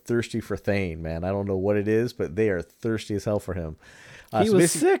are thirsty for Thane, man. I don't know what it is, but they are thirsty as hell for him. He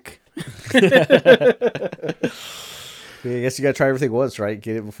was sick. I guess you gotta try everything once, right?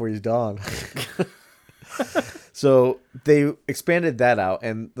 Get it before he's gone. So they expanded that out,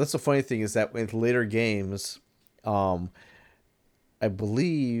 and that's the funny thing is that with later games, I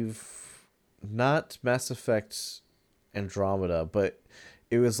believe not Mass Effect Andromeda, but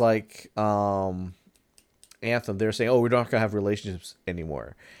it was like Anthem. They're saying, "Oh, we're not gonna have relationships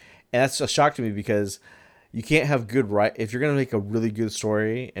anymore," and that's a shock to me because you can't have if you're gonna make a really good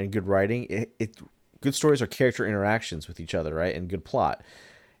story and good writing. Good stories are character interactions with each other, right, and good plot.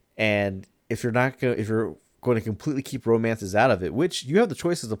 And if you're going to completely keep romances out of it, which you have the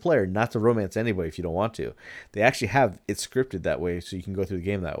choice as a player not to romance anybody if you don't want to. They actually have it scripted that way, so you can go through the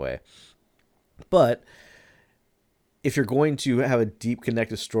game that way. But if you're going to have a deep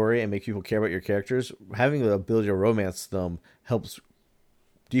connected story and make people care about your characters, having the ability to romance them helps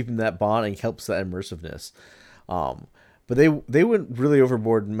deepen that bond and helps that immersiveness. But they went really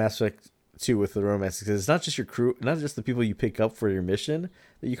overboard in Mass Effect 2 with the romance, because it's not just your crew, not just the people you pick up for your mission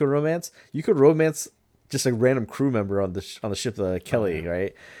that you can romance. You could romance just a random crew member on the ship, Kelly,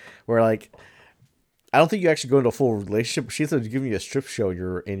 right? Where like, I don't think you actually go into a full relationship. She's giving you a strip show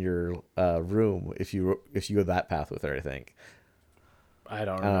in your room if you go that path with her, I think. I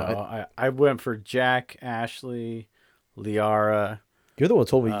don't know. I went for Jack, Ashley, Liara. You're the one who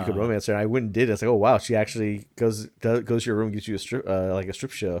told me you could romance her, and I went and did it. It's like, oh wow, she actually goes to your room, gives you a strip a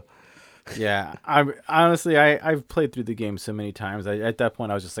strip show. Yeah, I've played through the game so many times. At that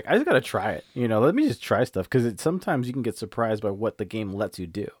point, I was just like, I just gotta try it. Let me just try stuff, because sometimes you can get surprised by what the game lets you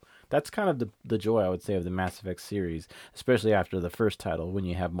do. That's kind of the joy, I would say, of the Mass Effect series, especially after the first title when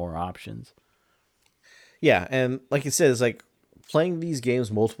you have more options. Yeah, and like you said, it's like playing these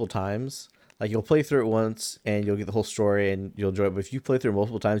games multiple times. Like, you'll play through it once and you'll get the whole story and you'll enjoy it. But if you play through it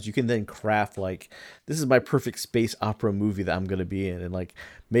multiple times, you can then craft, like, this is my perfect space opera movie that I'm going to be in. And, like,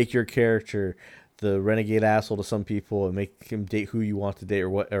 make your character the renegade asshole to some people and make him date who you want to date,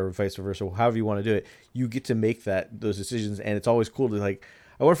 or vice versa. However you want to do it, you get to make those decisions. And it's always cool to, like,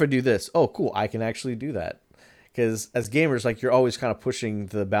 I wonder if I do this. Oh, cool, I can actually do that. Because as gamers, like, you're always kind of pushing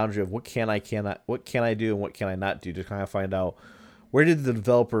the boundary of what can I do and what can I not do, to kind of find out where did the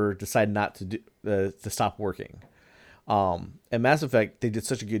developer decide not to do to stop working. And Mass Effect, they did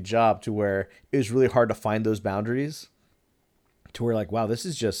such a good job to where it was really hard to find those boundaries to where like, wow, this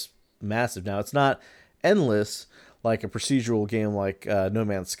is just massive. Now it's not endless like a procedural game like No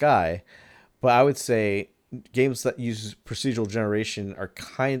Man's Sky, but I would say games that use procedural generation are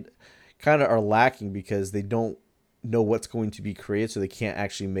kind of are lacking because they don't know what's going to be created, so they can't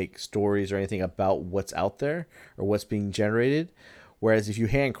actually make stories or anything about what's out there or what's being generated. Whereas if you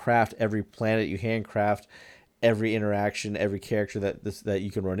handcraft every planet, you handcraft every interaction, every character that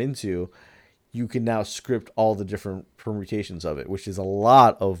you can run into, you can now script all the different permutations of it, which is a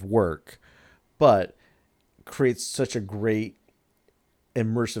lot of work, but creates such a great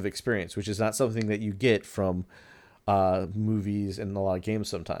immersive experience, which is not something that you get from movies and a lot of games.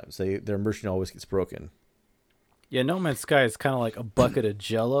 Sometimes their immersion always gets broken. Yeah, No Man's Sky is kind of like a bucket of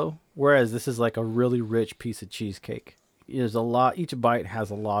Jello, whereas this is like a really rich piece of cheesecake. There's a lot. Each bite has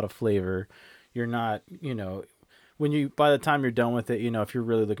a lot of flavor. You're not, when you by the time you're done with it, if you're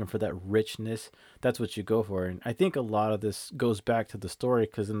really looking for that richness, that's what you go for. And I think a lot of this goes back to the story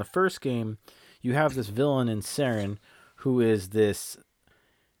because in the first game, you have this villain in Saren, who is this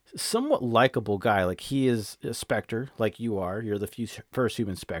somewhat likable guy. Like he is a Spectre, like you are. You're the first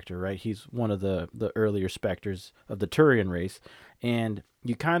human Spectre, right? He's one of the earlier Spectres of the Turian race, and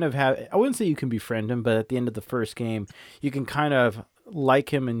you kind of have. I wouldn't say you can befriend him, but at the end of the first game, you can kind of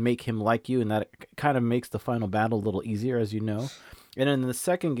like him and make him like you, and that kind of makes the final battle a little easier, as you know. And in the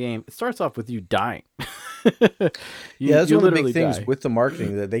second game, it starts off with you dying. Yeah, that's one of the big things with the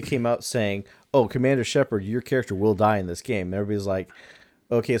marketing that they came out saying, "Oh, Commander Shepard, your character will die in this game." And everybody's like,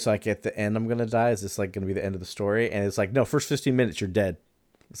 okay, so like at the end I'm gonna die? Is this like gonna be the end of the story? And it's like, no, first 15 minutes you're dead.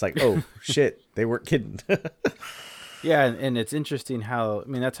 It's like, oh shit, they weren't kidding. Yeah, and it's interesting how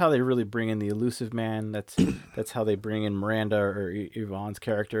that's how they really bring in the Elusive Man. That's how they bring in Miranda or Yvonne's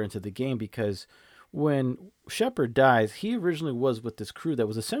character into the game, because when Shepard dies, he originally was with this crew that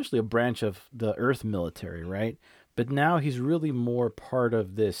was essentially a branch of the Earth military, right? But now he's really more part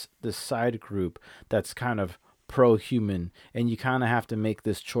of this side group that's kind of pro-human, and you kind of have to make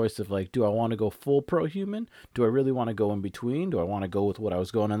this choice of like, do I want to go full pro-human? Do I really want to go in between? Do I want to go with what I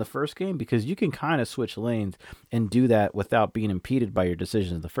was going in the first game? Because you can kind of switch lanes and do that without being impeded by your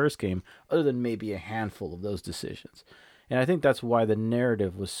decisions in the first game, other than maybe a handful of those decisions. And I think that's why the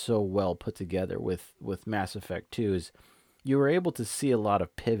narrative was so well put together with Mass Effect 2 is you were able to see a lot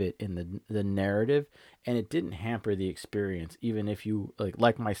of pivot in the narrative, and it didn't hamper the experience. Even if you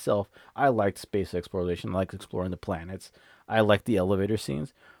like myself, I liked space exploration, I liked exploring the planets, I liked the elevator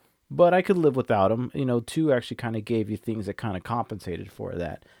scenes, but I could live without them. 2 actually kind of gave you things that kind of compensated for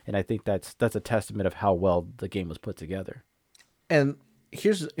that, and I think that's a testament of how well the game was put together. And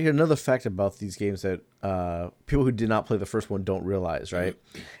here's another fact about these games that people who did not play the first one don't realize, right?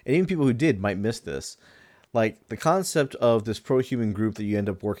 And even people who did might miss this. Like, the concept of this pro-human group that you end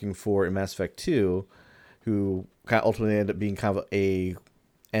up working for in Mass Effect 2, who kind of ultimately end up being kind of a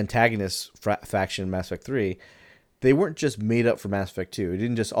antagonist faction in Mass Effect 3, they weren't just made up for Mass Effect 2. It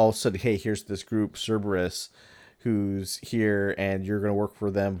didn't just all of a sudden, hey, here's this group, Cerberus, who's here, and you're going to work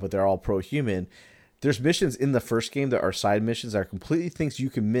for them, but they're all pro-human. There's missions in the first game that are side missions that are completely things you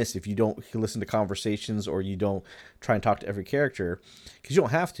can miss if you don't listen to conversations or you don't try and talk to every character, because you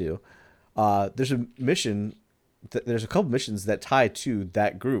don't have to. There's a mission, there's a couple missions that tie to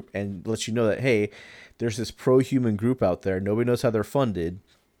that group and let you know that, hey, there's this pro-human group out there. Nobody knows how they're funded,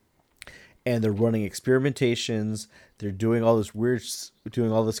 and they're running experimentations. They're doing all this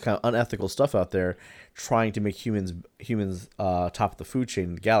kind of unethical stuff out there, trying to make humans top of the food chain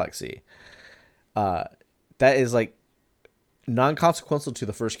in the galaxy. That is like non-consequential to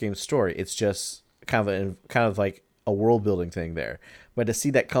the first game's story. It's just kind of like a world building thing there. But to see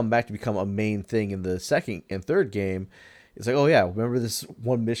that come back to become a main thing in the second and third game, it's like, oh yeah, remember this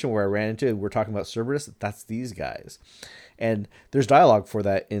one mission where I ran into it? We're talking about Cerberus. That's these guys. And there's dialogue for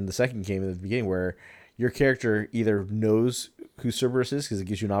that in the second game in the beginning where your character either knows who Cerberus is because it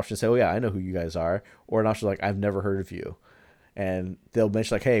gives you an option to say, oh yeah, I know who you guys are, or an option like, I've never heard of you. And they'll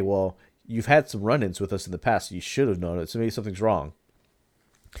mention like, hey, well, you've had some run-ins with us in the past, so you should have known it, so maybe something's wrong.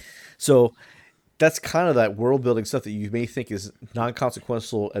 So that's kind of that world-building stuff that you may think is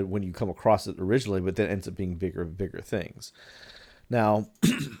non-consequential when you come across it originally, but then ends up being bigger and bigger things. Now,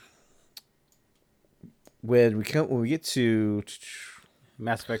 when we get to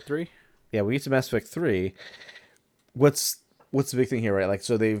Mass Effect 3? Yeah, we get to Mass Effect 3. What's the big thing here, right? Like,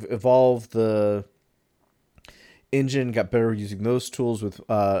 so they've evolved the engine, got better using those tools with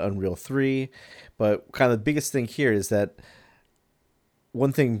Unreal 3, but kind of the biggest thing here is that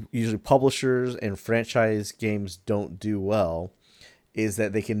one thing usually publishers and franchise games don't do well is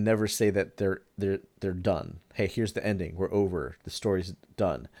that they can never say that they're done. Hey, here's the ending. We're over. The story's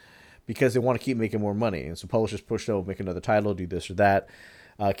done, because they want to keep making more money. And so publishers push, oh, make another title, do this or that,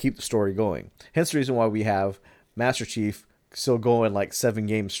 keep the story going. Hence the reason why we have Master Chief still going like 7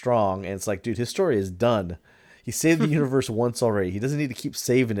 games strong, and it's like, dude, his story is done. He saved the universe once already. He doesn't need to keep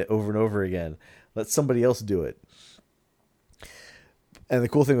saving it over and over again. Let somebody else do it. And the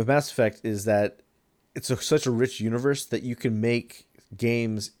cool thing with Mass Effect is that it's such a rich universe that you can make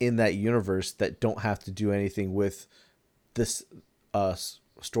games in that universe that don't have to do anything with this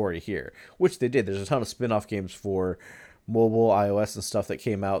story here, which they did. There's a ton of spin-off games for mobile, iOS, and stuff that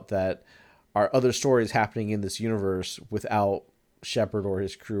came out that are other stories happening in this universe without Shepard or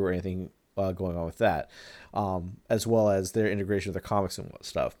his crew or anything going on with that, as well as their integration of the comics and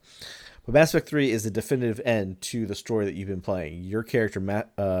stuff. But Mass Effect 3 is the definitive end to the story that you've been playing. Your character,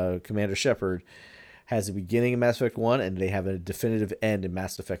 Commander Shepard, has a beginning in Mass Effect 1, and they have a definitive end in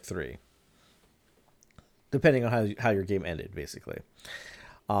Mass Effect 3. Depending on how your game ended, basically.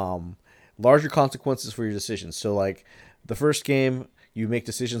 Larger consequences for your decisions. So, like, the first game, you make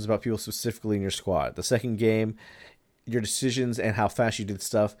decisions about people specifically in your squad. The second game, your decisions and how fast you did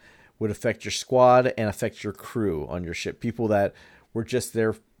stuff would affect your squad and affect your crew on your ship. People that were just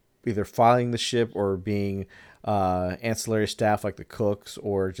there either filing the ship or being ancillary staff like the cooks,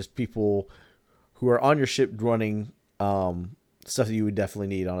 or just people who are on your ship running stuff that you would definitely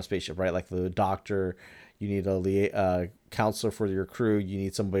need on a spaceship, right? Like the doctor, you need a counselor for your crew, you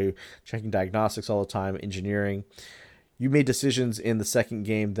need somebody checking diagnostics all the time, engineering. You made decisions in the second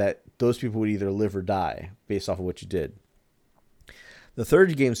game that those people would either live or die based off of what you did. The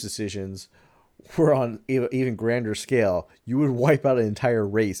third game's decisions were on an even grander scale. You would wipe out an entire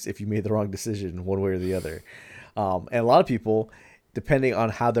race if you made the wrong decision one way or the other. And a lot of people, depending on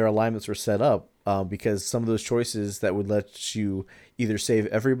how their alignments were set up, because some of those choices that would let you either save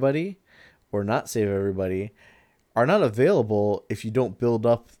everybody or not save everybody are not available if you don't build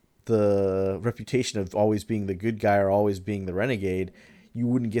up the reputation of always being the good guy or always being the renegade. You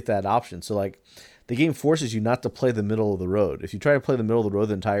wouldn't get that option. So, like, the game forces you not to play the middle of the road. If you try to play the middle of the road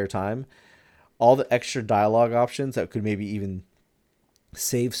the entire time, all the extra dialogue options that could maybe even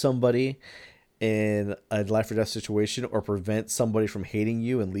save somebody in a life or death situation or prevent somebody from hating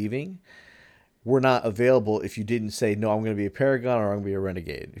you and leaving were not available if you didn't say, no, I'm going to be a Paragon or I'm going to be a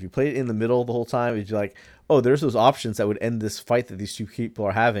Renegade. If you played it in the middle the whole time, it'd be like, oh, there's those options that would end this fight that these two people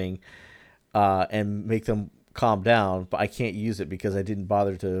are having and make them calm down, but I can't use it because I didn't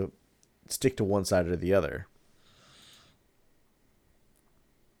bother to stick to one side or the other.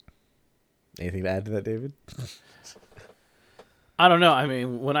 Anything to add to that, David? I don't know. I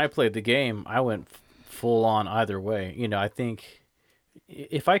mean, when I played the game, I went full on either way. You know, I think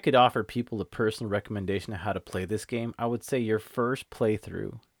if I could offer people a personal recommendation of how to play this game, I would say your first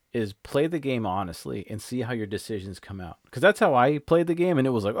playthrough is play the game honestly and see how your decisions come out. Because that's how I played the game, and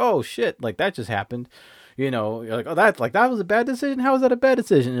it was like, oh shit, like that just happened. You know, you're like, oh, that was a bad decision. How is that a bad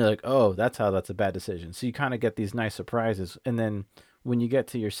decision? And you're like, oh, that's how that's a bad decision. So you kind of get these nice surprises, and then when you get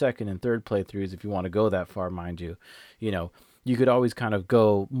to your second and third playthroughs, if you want to go that far, mind you, you know, you could always kind of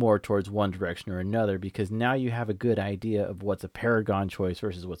go more towards one direction or another, because now you have a good idea of what's a Paragon choice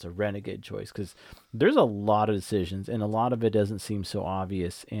versus what's a Renegade choice. Because there's a lot of decisions, and a lot of it doesn't seem so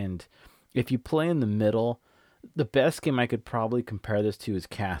obvious. And if you play in the middle, the best game I could probably compare this to is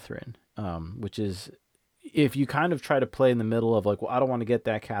Catherine, which is if you kind of try to play in the middle of like, well, I don't want to get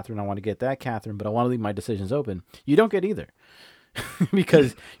that Catherine, I want to get that Catherine, but I want to leave my decisions open. You don't get either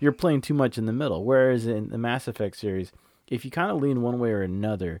because you're playing too much in the middle. Whereas in the Mass Effect series, if you kind of lean one way or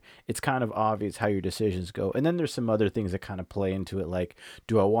another, it's kind of obvious how your decisions go. And then there's some other things that kind of play into it, like,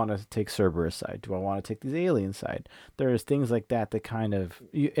 do I want to take Cerberus side? Do I want to take the alien side? There's things like that that kind of,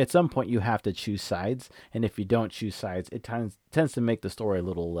 at some point you have to choose sides. And if you don't choose sides, it tends to make the story a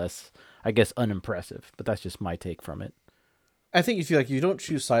little less, I guess, unimpressive. But that's just my take from it. I think if you don't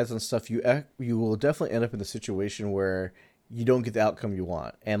choose sides on stuff, you will definitely end up in the situation where you don't get the outcome you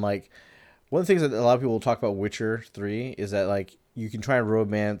want. And like, one of the things that a lot of people talk about Witcher 3 is that, like, you can try and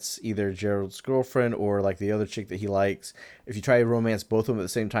romance either Gerald's girlfriend or, like, the other chick that he likes. If you try to romance both of them at the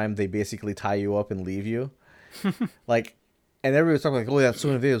same time, they basically tie you up and leave you. Like, and everybody's talking like, oh, that's so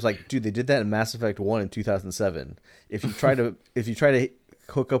innovative. It's like, dude, they did that in Mass Effect 1 in 2007. If you try to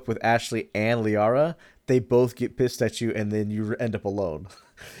hook up with Ashley and Liara, they both get pissed at you and then you end up alone.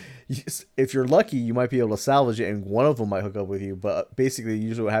 If you're lucky, you might be able to salvage it and one of them might hook up with you. But basically,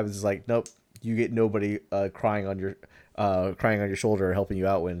 usually what happens is like, nope. You get nobody crying on your shoulder or helping you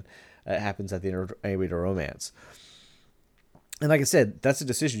out when it happens at the end of any to romance. And like I said, that's a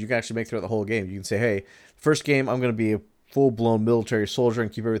decision you can actually make throughout the whole game. You can say, hey, first game, I'm going to be full blown military soldier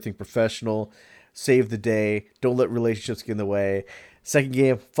and keep everything professional. Save the day. Don't let relationships get in the way. Second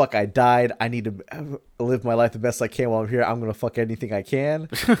game, fuck, I died. I need to live my life the best I can while I'm here. I'm gonna fuck anything I can,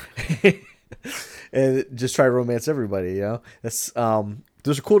 and just try to romance everybody. That's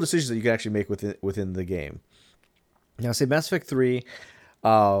those are cool decisions that you can actually make within the game. Now, say Mass Effect 3,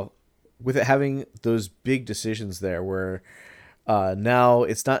 with it having those big decisions there, where now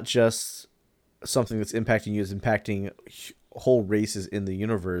it's not just something that's impacting you, it's impacting whole races in the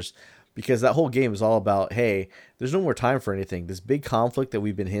universe. Because that whole game is all about, hey, there's no more time for anything. This big conflict that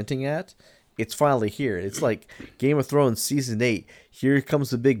we've been hinting at, it's finally here. It's like Game of Thrones Season 8. Here comes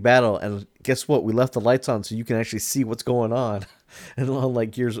the big battle. And guess what? We left the lights on so you can actually see what's going on. And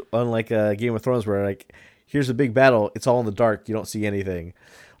unlike Game of Thrones where, like, here's a big battle. It's all in the dark. You don't see anything.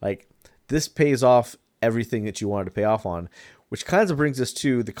 Like, this pays off everything that you wanted to pay off on. Which kind of brings us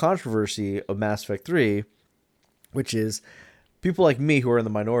to the controversy of Mass Effect 3, which is... people like me who are in the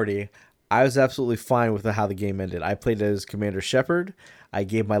minority, I was absolutely fine with how the game ended. I played as Commander Shepard. I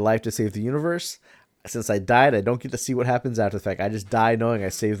gave my life to save the universe. Since I died, I don't get to see what happens after the fact. I just die knowing I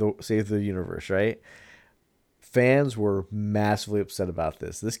saved the universe, right? Fans were massively upset about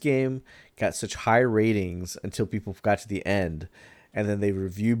this. This game got such high ratings until people got to the end. And then they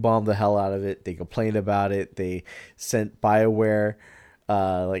review bombed the hell out of it. They complained about it. They sent BioWare...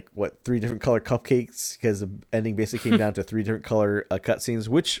 3 different color cupcakes because the ending basically came down to 3 different color cutscenes,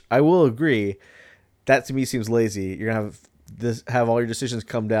 which I will agree, that to me seems lazy. You're gonna have all your decisions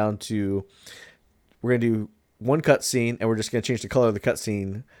come down to, we're gonna do one cutscene and we're just gonna change the color of the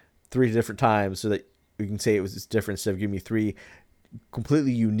cutscene 3 different times so that we can say it was different instead of giving me 3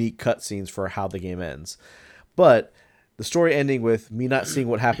 completely unique cutscenes for how the game ends. But the story ending with me not seeing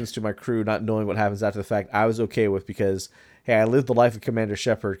what happens to my crew, not knowing what happens after the fact, I was okay with because, hey, I lived the life of Commander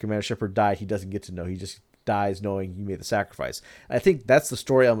Shepard. Commander Shepard died. He doesn't get to know. He just dies knowing you made the sacrifice. And I think that's the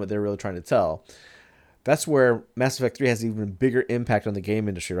story element they're really trying to tell. That's where Mass Effect 3 has an even bigger impact on the game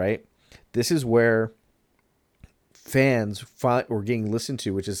industry, right? This is where fans were getting listened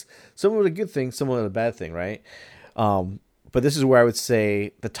to, which is somewhat a good thing, somewhat a bad thing, right? But this is where I would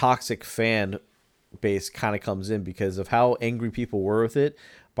say the toxic fan base kind of comes in because of how angry people were with it.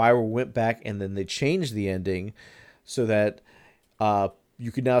 BioWare went back and then they changed the ending so that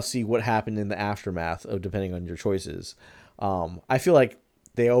you can now see what happened in the aftermath of depending on your choices. I feel like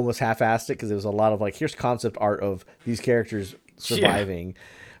they almost half-assed it because there was a lot of like, here's concept art of these characters surviving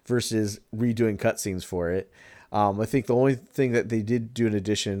versus redoing cutscenes for it. I think the only thing that they did do in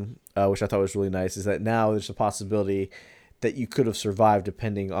addition, which I thought was really nice, is that now there's a possibility that you could have survived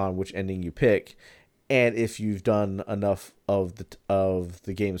depending on which ending you pick, and if you've done enough of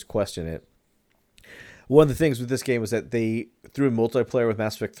the game's quest in it. One of the things with this game was that they threw in multiplayer with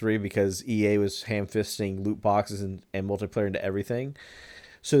Mass Effect 3 because EA was ham-fisting loot boxes and multiplayer into everything.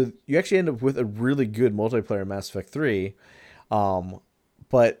 So you actually end up with a really good multiplayer in Mass Effect 3,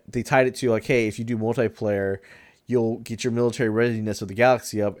 but they tied it to like, hey, if you do multiplayer, you'll get your military readiness of the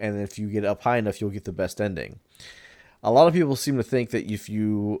galaxy up, and if you get up high enough, you'll get the best ending. A lot of people seem to think that if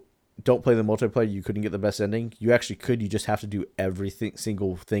you don't play the multiplayer, you couldn't get the best ending. You actually could. You just have to do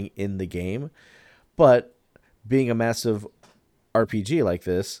single thing in the game. But being a massive RPG like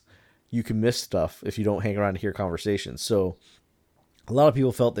this, you can miss stuff if you don't hang around and hear conversations. So a lot of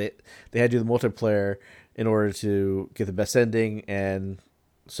people felt that they had to do the multiplayer in order to get the best ending, and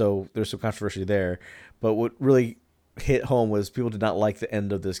so there's some controversy there. But what really hit home was people did not like the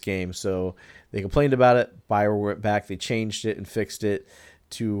end of this game, so they complained about it. BioWare went back, they changed it and fixed it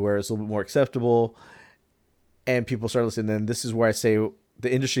to where it's a little bit more acceptable, and people started listening. And this is where I say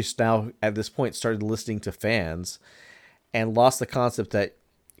the industry now at this point started listening to fans and lost the concept that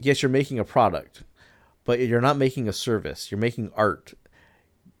yes, you're making a product, but you're not making a service. You're making art.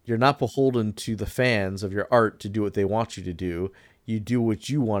 You're not beholden to the fans of your art to do what they want you to do. You do what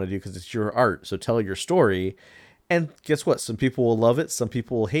you want to do because it's your art. So tell your story. And guess what? Some people will love it. Some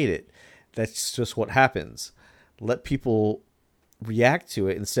people will hate it. That's just what happens. Let people react to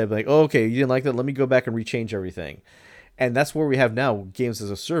it instead of like, oh, okay, you didn't like that. Let me go back and rechange everything. And that's where we have now games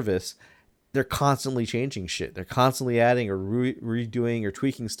as a service. They're constantly changing shit. They're constantly adding or redoing or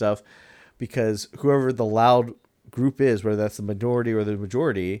tweaking stuff because whoever the loud group is, whether that's the minority or the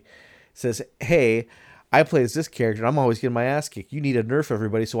majority, says, hey, I play as this character and I'm always getting my ass kicked. You need to nerf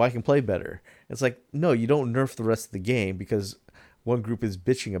everybody so I can play better. It's like, no, you don't nerf the rest of the game because one group is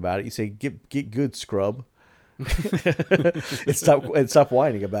bitching about it. You say, get good, scrub. and stop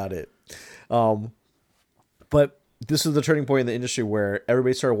whining about it. But this is the turning point in the industry where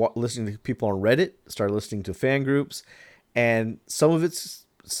everybody started listening to people on Reddit, started listening to fan groups, and some of it's,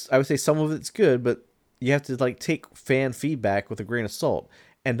 I would say some of it's good, but you have to like take fan feedback with a grain of salt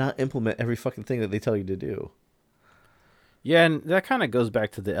and not implement every fucking thing that they tell you to do. Yeah, and that kind of goes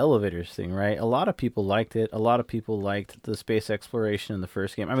back to the elevators thing, right? A lot of people liked it. A lot of people liked the space exploration in the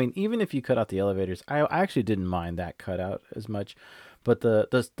first game. I mean, even if you cut out the elevators, I actually didn't mind that cutout as much. But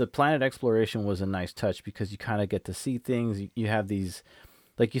the planet exploration was a nice touch because you kind of get to see things. You have these,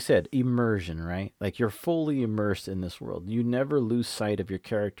 like you said, immersion, right? Like you're fully immersed in this world. You never lose sight of your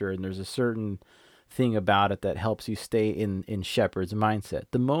character, and there's a certain thing about it that helps you stay in Shepard's mindset.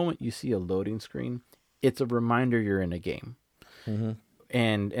 The moment you see a loading screen, it's a reminder you're in a game. Mm-hmm.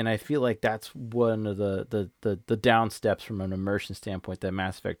 And I feel like that's one of the down steps from an immersion standpoint that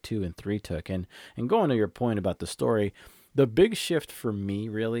Mass Effect 2 and 3 took. And going to your point about the story, the big shift for me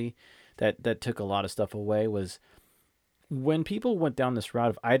really that took a lot of stuff away was when people went down this route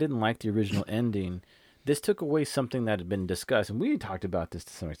of I didn't like the original ending. This took away something that had been discussed, and we talked about this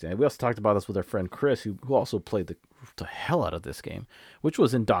to some extent. We also talked about this with our friend Chris, who also played the hell out of this game, which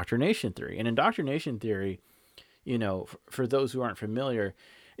was Indoctrination Theory. And Indoctrination Theory, for those who aren't familiar,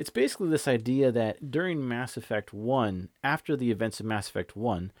 it's basically this idea that during Mass Effect 1, after the events of Mass Effect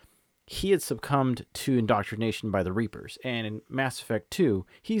 1, he had succumbed to indoctrination by the Reapers. And in Mass Effect 2,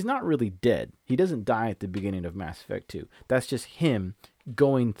 he's not really dead. He doesn't die at the beginning of Mass Effect 2. That's just him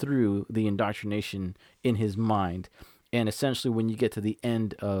going through the indoctrination in his mind. And essentially, when you get to the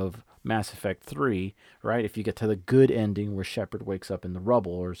end of Mass Effect 3, right, if you get to the good ending where Shepard wakes up in the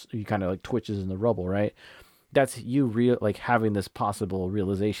rubble, or he kind of like twitches in the rubble, right, that's you having this possible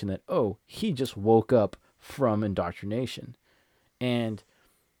realization that, oh, he just woke up from indoctrination. And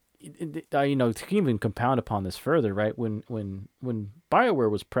to even compound upon this further, right, when BioWare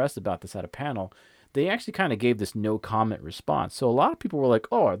was pressed about this at a panel, they actually kind of gave this no comment response. So a lot of people were like,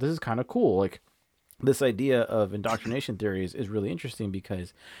 oh, this is kind of cool. Like, this idea of indoctrination theories is really interesting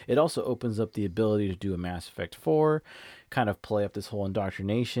because it also opens up the ability to do a Mass Effect 4, kind of play up this whole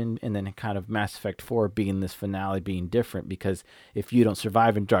indoctrination, and then kind of Mass Effect 4 being this finale being different, because if you don't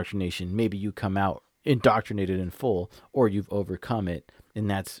survive indoctrination, maybe you come out indoctrinated in full, or you've overcome it, and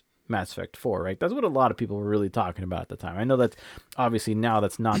that's Mass Effect 4, right? That's what a lot of people were really talking about at the time. I know that's obviously now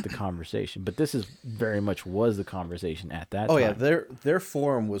that's not the conversation, but this is very much was the conversation at that time. Oh yeah, their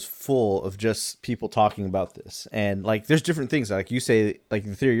forum was full of just people talking about this, and like there's different things. Like you say, like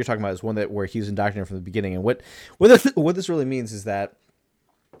the theory you're talking about is one where he's indoctrinated from the beginning, and what this really means is that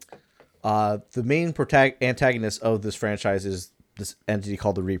the main antagonist of this franchise is this entity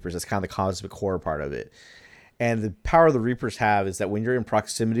called the Reapers. That's kind of the cosmic horror part of it. And the power the Reapers have is that when you're in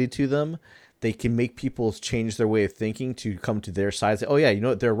proximity to them, they can make people change their way of thinking to come to their side. Say, oh yeah, you know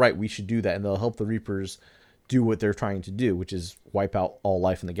what? They're right. We should do that. And they'll help the Reapers do what they're trying to do, which is wipe out all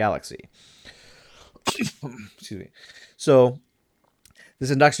life in the galaxy. Excuse me. So this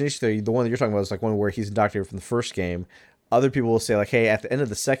indoctrination theory, the one that you're talking about, is like one where he's indoctrinated from the first game. Other people will say like, hey, at the end of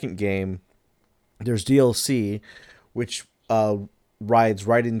the second game, there's DLC, which rides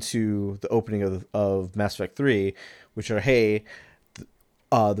right into the opening of Mass Effect 3, which are, hey,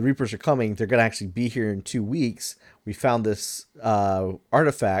 the Reapers are coming. They're going to actually be here in 2 weeks. We found this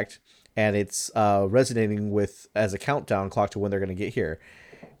artifact, and it's resonating with as a countdown clock to when they're going to get here.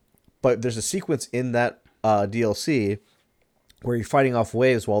 But there's a sequence in that DLC where you're fighting off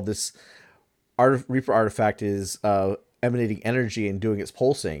waves while this Reaper artifact is emanating energy and doing its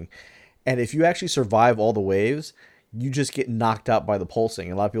pulsing. And if you actually survive all the waves, you just get knocked out by the pulsing.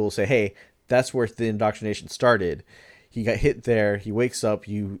 And a lot of people will say, hey, that's where the indoctrination started. He got hit there. He wakes up.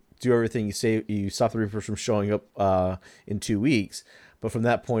 You do everything. You stop the Reapers from showing up in 2 weeks. But from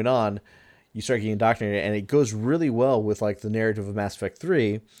that point on, you start getting indoctrinated. And it goes really well with like the narrative of Mass Effect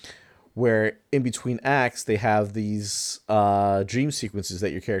 3, where in between acts, they have these dream sequences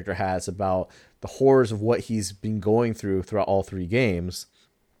that your character has about the horrors of what he's been going throughout all 3 games.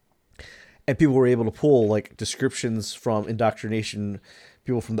 And people were able to pull like descriptions from indoctrination,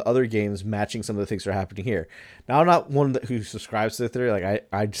 people from the other games matching some of the things that are happening here. Now, I'm not one who subscribes to the theory. Like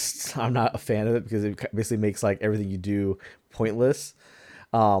I'm not a fan of it because it basically makes like everything you do pointless.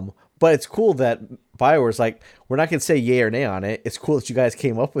 But it's cool that BioWare's like, we're not gonna say yay or nay on it. It's cool that you guys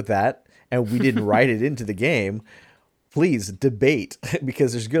came up with that and we didn't write it into the game. Please debate,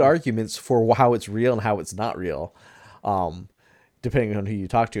 because there's good arguments for how it's real and how it's not real. Depending on who you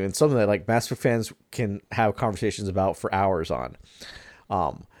talk to, and something that like Mass Effect fans can have conversations about for hours on.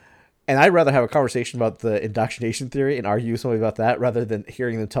 And I'd rather have a conversation about the indoctrination theory and argue with somebody about that rather than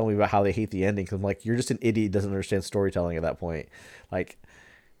hearing them tell me about how they hate the ending. Cause I'm like, you're just an idiot who doesn't understand storytelling at that point. Like,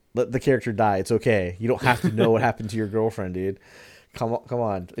 let the character die. It's okay. You don't have to know what happened to your girlfriend, dude. Come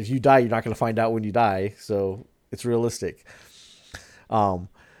on. If you die, you're not going to find out when you die. So it's realistic.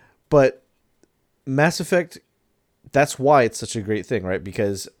 But Mass Effect, that's why it's such a great thing, right?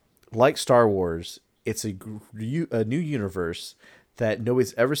 Because like Star Wars, it's a new universe that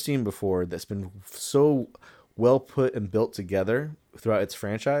nobody's ever seen before, that's been so well put and built together throughout its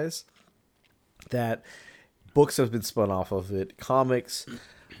franchise that books have been spun off of it, comics,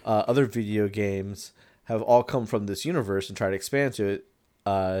 other video games have all come from this universe and try to expand to it,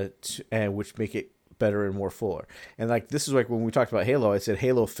 and which make it better and more fuller. And like this is like when we talked about Halo, I said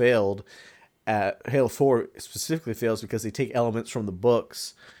Halo failed. Halo 4 specifically fails because they take elements from the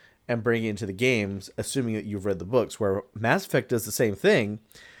books and bring it into the games, assuming that you've read the books. Where Mass Effect does the same thing,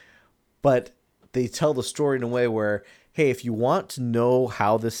 but they tell the story in a way where, hey, if you want to know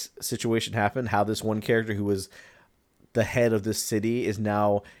how this situation happened, how this one character who was the head of this city is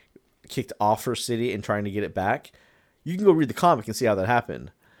now kicked off her city and trying to get it back, you can go read the comic and see how that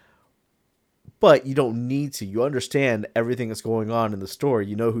happened. But you don't need to. You understand everything that's going on in the story.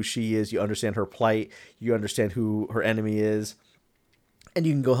 You know who she is. You understand her plight. You understand who her enemy is. And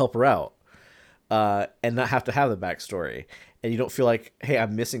you can go help her out, and not have to have the backstory. And you don't feel like, hey,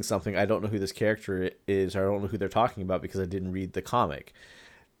 I'm missing something. I don't know who this character is, or I don't know who they're talking about because I didn't read the comic.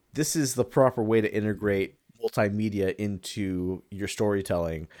 This is the proper way to integrate multimedia into your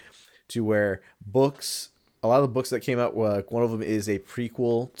storytelling, to where a lot of the books that came out, like one of them is a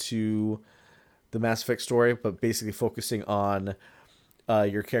prequel to the Mass Effect story, but basically focusing on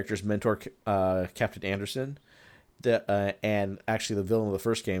your character's mentor, Captain Anderson, and actually the villain of the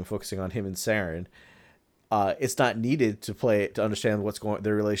first game, focusing on him and Saren. It's not needed to understand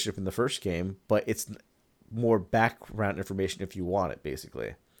their relationship in the first game, but it's more background information if you want it,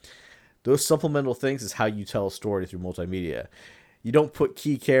 basically. Those supplemental things is how you tell a story through multimedia. You don't put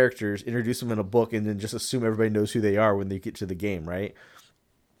key characters, introduce them in a book, and then just assume everybody knows who they are when they get to the game, right?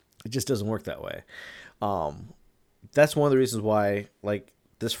 It just doesn't work that way. That's one of the reasons why like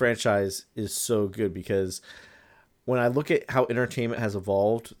this franchise is so good, because when I look at how entertainment has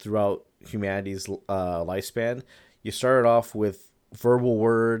evolved throughout humanity's lifespan, you started off with verbal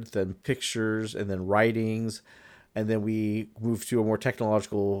words, then pictures, and then writings, and then we moved to a more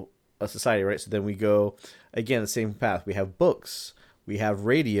technological society, right? So then we go again the same path. We have books, we have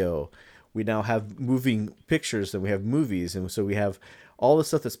radio, we now have moving pictures, then we have movies, and so we have all the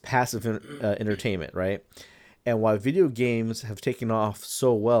stuff that's passive entertainment, right? And why video games have taken off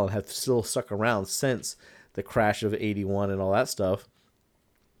so well and have still stuck around since the crash of 81 and all that stuff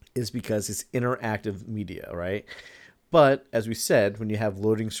is because it's interactive media, right? But as we said, when you have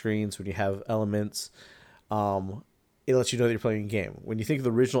loading screens, when you have elements, it lets you know that you're playing a game. When you think of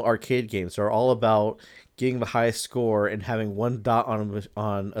the original arcade games, they're all about getting the highest score and having one dot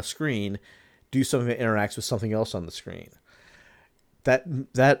on a screen do something that interacts with something else on the screen.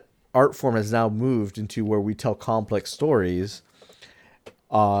 That art form has now moved into where we tell complex stories,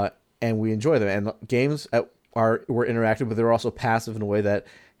 and we enjoy them. And games were interactive, but they're also passive in a way that,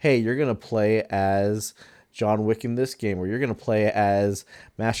 hey, you're gonna play as John Wick in this game, or you're gonna play as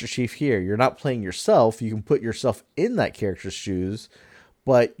Master Chief here. You're not playing yourself. You can put yourself in that character's shoes,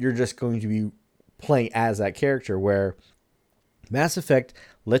 but you're just going to be playing as that character. Where Mass Effect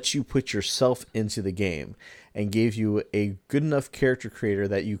lets you put yourself into the game and gave you a good enough character creator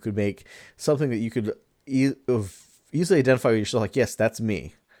that you could make something that you could easily identify with yourself. Like, yes, that's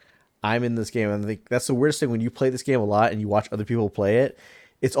me. I'm in this game. And I think that's the weirdest thing when you play this game a lot and you watch other people play it.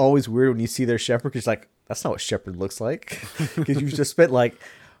 It's always weird when you see their Shepard, because like, that's not what Shepard looks like. Because you've just spent like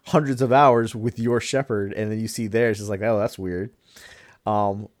hundreds of hours with your Shepard, and then you see theirs. It's like, oh, that's weird.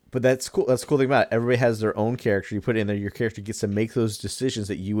 But that's cool. That's the cool thing about it. Everybody has their own character. You put it in there. Your character gets to make those decisions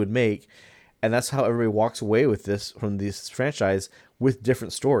that you would make. And that's how everybody walks away with from this franchise, with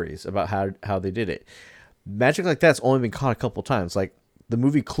different stories about how they did it. Magic like that's only been caught a couple times. Like the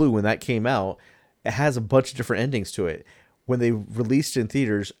movie Clue, when that came out, it has a bunch of different endings to it. When they released in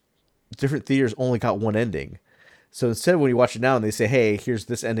theaters, different theaters only got one ending. So instead, when you watch it now and they say, hey, here's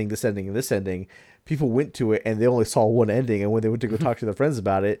this ending, this ending, and this ending, people went to it and they only saw one ending. And when they went to go talk to their friends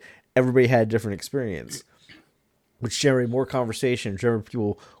about it, everybody had a different experience, which generated more conversation, generated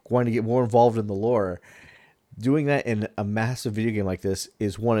people wanting to get more involved in the lore. Doing that in a massive video game like this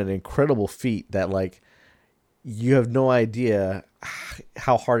is an incredible feat that, like, you have no idea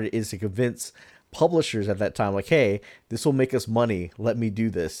how hard it is to convince publishers at that time, like, hey, this will make us money, let me do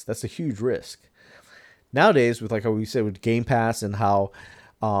this. That's a huge risk. Nowadays, with like how we said with Game Pass and how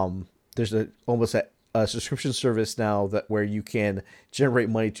there's almost a subscription service now where you can generate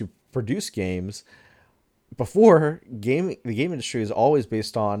money to produce games. Before, the game industry is always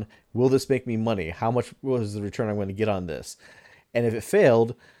based on, will this make me money? How much was the return I'm going to get on this? And if it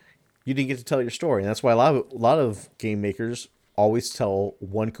failed, you didn't get to tell your story. And that's why a lot of game makers always tell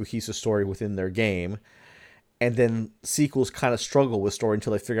one cohesive story within their game, and then sequels kind of struggle with story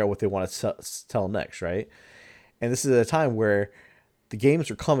until they figure out what they want to tell next, right? And this is at a time where the games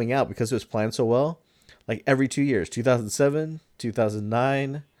are coming out because it was planned so well. Like every 2 years, 2007,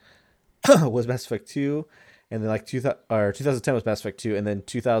 2009 was Mass Effect 2, and then like 2010 was Mass Effect 2, and then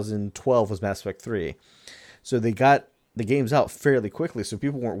 2012 was Mass Effect 3. So they got the games out fairly quickly, so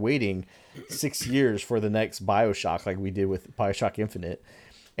people weren't waiting 6 years for the next BioShock like we did with BioShock Infinite.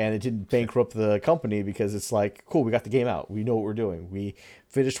 And it didn't bankrupt the company because it's like, cool, we got the game out. We know what we're doing. We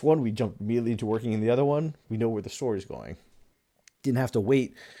finished one, we jumped immediately into working in the other one. We know where the story's going. Didn't have to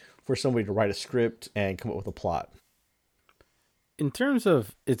wait for somebody to write a script and come up with a plot. In terms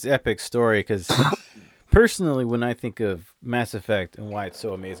of its epic story, because personally, when I think of Mass Effect and why it's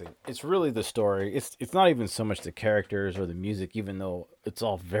so amazing, it's really the story. It's not even so much the characters or the music, even though it's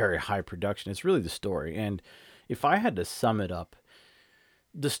all very high production. It's really the story. And if I had to sum it up,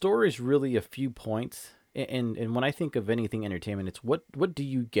 the story is really a few points. And when I think of anything entertainment, it's what do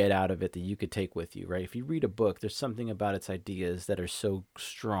you get out of it that you could take with you, right? If you read a book, there's something about its ideas that are so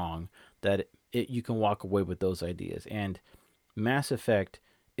strong that you can walk away with those ideas. And Mass Effect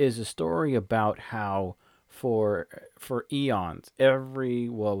is a story about how for eons, every,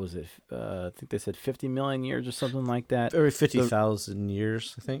 what was it? I think they said 50 million years or something like that. Every 50,000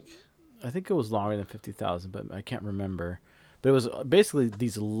 years, I think. I think it was longer than 50,000, but I can't remember. But it was basically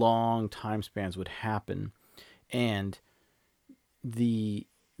these long time spans would happen, and these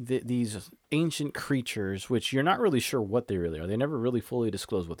ancient creatures, which you're not really sure what they really are. They never really fully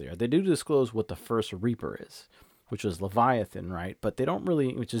disclose what they are. They do disclose what the first Reaper is, which was Leviathan, right? But they don't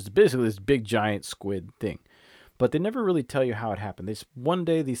really, which is basically this big giant squid thing. But they never really tell you how it happened. One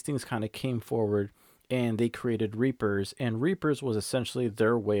day these things kind of came forward and they created Reapers, and Reapers was essentially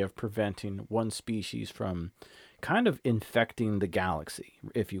their way of preventing one species from kind of infecting the galaxy,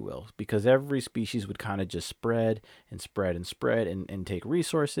 if you will, because every species would kind of just spread and spread and spread and take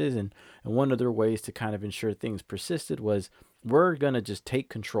resources. And one of their ways to kind of ensure things persisted was, we're going to just take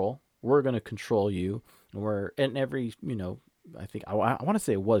control. We're going to control you. And every, I think, I want to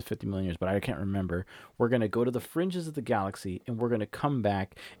say it was 50 million years, but I can't remember. We're going to go to the fringes of the galaxy and we're going to come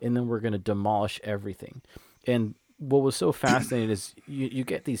back and then we're going to demolish everything. And what was so fascinating is you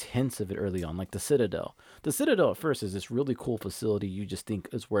get these hints of it early on, like the Citadel. The Citadel at first is this really cool facility you just think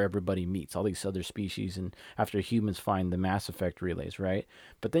is where everybody meets, all these other species, and after humans find the Mass Effect relays, right?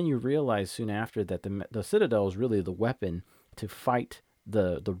 But then you realize soon after that the Citadel is really the weapon to fight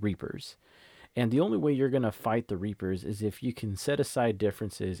the Reapers. And the only way you're going to fight the Reapers is if you can set aside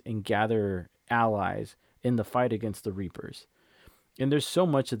differences and gather allies in the fight against the Reapers. And there's so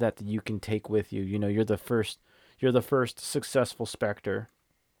much of that you can take with you. You're the first successful Spectre,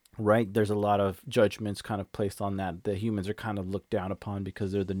 right? There's a lot of judgments kind of placed on that. The humans are kind of looked down upon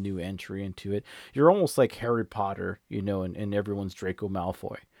because they're the new entry into it. You're almost like Harry Potter, and everyone's Draco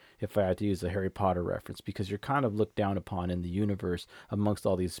Malfoy, if I had to use a Harry Potter reference, because you're kind of looked down upon in the universe amongst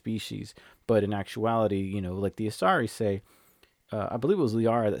all these species. But in actuality, like the Asari say, I believe it was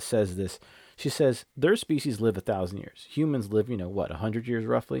Liara that says this. She says their species live 1,000 years. Humans live, 100 years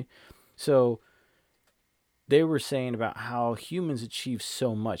roughly. So they were saying about how humans achieve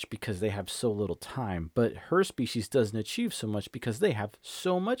so much because they have so little time, but her species doesn't achieve so much because they have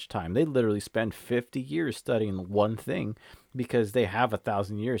so much time. They literally spend 50 years studying one thing because they have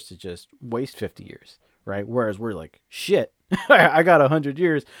 1,000 years to just waste 50 years, right? Whereas we're like, shit, I got 100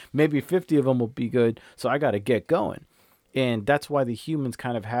 years, maybe 50 of them will be good, so I got to get going. And that's why the humans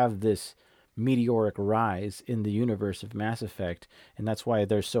kind of have this meteoric rise in the universe of Mass Effect, and that's why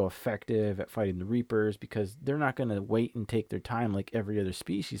they're so effective at fighting the Reapers, because they're not going to wait and take their time like every other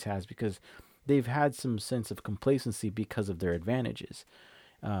species has, because they've had some sense of complacency because of their advantages.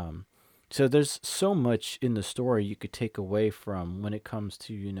 So there's so much in the story you could take away from when it comes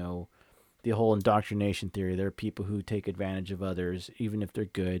to, the whole indoctrination theory. There are people who take advantage of others, even if they're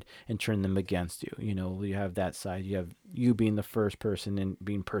good, and turn them against you. You have that side. You have you being the first person and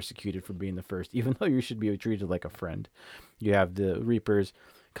being persecuted for being the first, even though you should be treated like a friend. You have the Reapers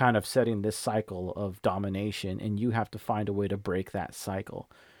kind of setting this cycle of domination, and you have to find a way to break that cycle.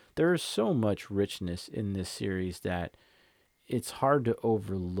 There is so much richness in this series that it's hard to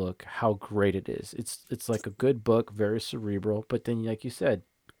overlook how great it is. It's like a good book, very cerebral, but then, like you said,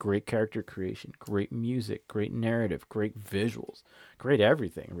 great character creation, great music, great narrative, great visuals, great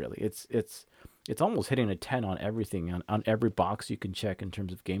everything, really. It's almost hitting a 10 on everything, on every box you can check in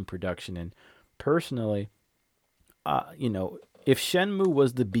terms of game production. And personally, if Shenmue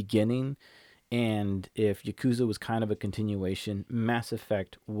was the beginning And if Yakuza was kind of a continuation, Mass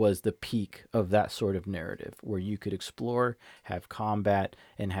Effect was the peak of that sort of narrative where you could explore, have combat,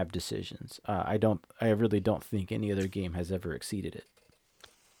 and have decisions. I really don't think any other game has ever exceeded it.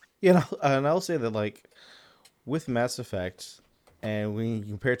 Yeah, and I'll say that like with Mass Effect, and when you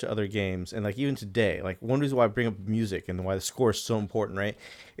compare it to other games, and like even today, like one reason why I bring up music and why the score is so important, right?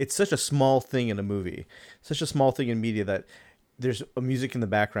 It's such a small thing in a movie, such a small thing in media that there's a music in the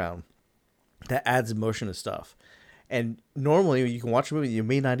background that adds emotion to stuff. And normally, you can watch a movie, you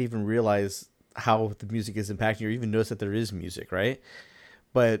may not even realize how the music is impacting, or even notice that there is music, right?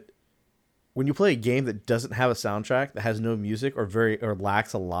 But when you play a game that doesn't have a soundtrack, that has no music, or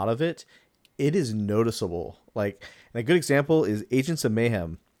lacks a lot of it, it is noticeable. Like, and a good example is Agents of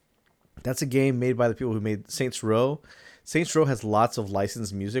Mayhem. That's a game made by the people who made Saints Row. Saints Row has lots of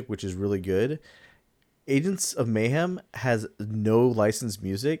licensed music, which is really good. Agents of Mayhem has no licensed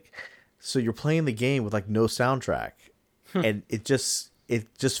music, so you're playing the game with like no soundtrack, and it just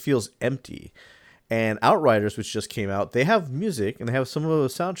feels empty. And Outriders, which just came out, they have music and they have some of a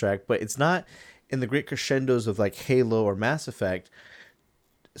soundtrack, but it's not in the great crescendos of like Halo or Mass Effect.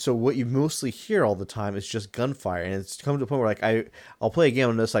 So what you mostly hear all the time is just gunfire, and it's come to a point where like I'll play a game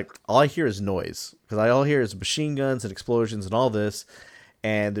and it's like all I hear is noise, because all I hear is machine guns and explosions and all this,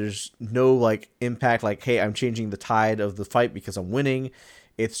 and there's no like impact like, hey, I'm changing the tide of the fight because I'm winning.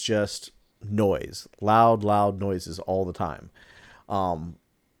 It's just noise, loud noises all the time.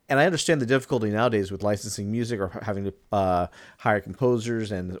 And I understand the difficulty nowadays with licensing music or having to hire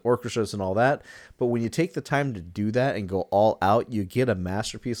composers and orchestras and all that. But when you take the time to do that and go all out, you get a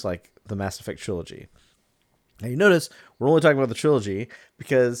masterpiece like the Mass Effect trilogy. Now you notice we're only talking about the trilogy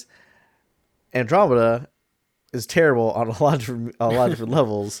because Andromeda is terrible on a lot of different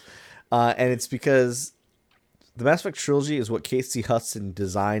levels, and it's because the Mass Effect trilogy is what Casey Hudson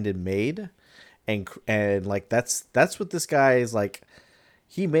designed and made, and like that's what this guy is like.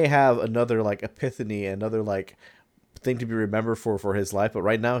 He may have another like epiphany, another like thing to be remembered for his life, but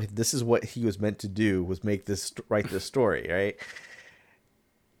right now this is what he was meant to do, was write this story, right?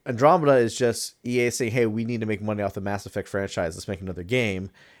 Andromeda is just EA saying, hey, we need to make money off the Mass Effect franchise, let's make another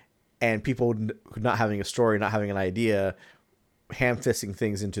game, and people not having a story, not having an idea, ham-fisting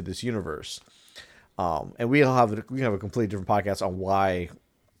things into this universe. And we have a completely different podcast on why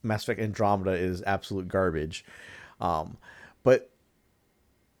Mass Effect Andromeda is absolute garbage. But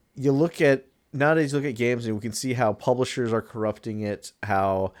you look at games and we can see how publishers are corrupting it,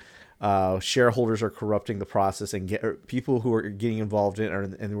 how shareholders are corrupting the process, and people who are getting involved in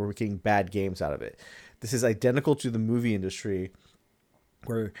it, and we're getting bad games out of it. This is identical to the movie industry,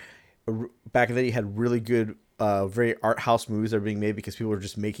 where back then you had really good, very art house movies that are being made because people were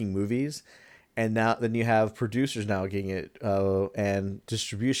just making movies. And then you have producers now getting it, and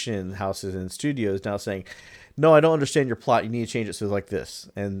distribution houses and studios now saying, no, I don't understand your plot. You need to change it so it's like this.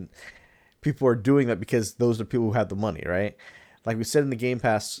 And people are doing that because those are people who have the money, right? Like we said in the Game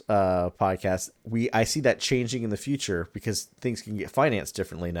Pass podcast, I see that changing in the future because things can get financed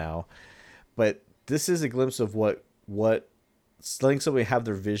differently now. But this is a glimpse of what letting somebody have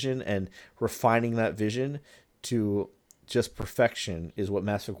their vision and refining that vision to just perfection is what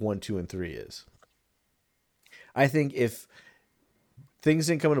Mass Effect 1, 2, and 3 is. I think if things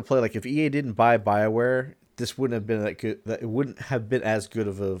didn't come into play, like if EA didn't buy BioWare, this wouldn't have been that good. It wouldn't have been as good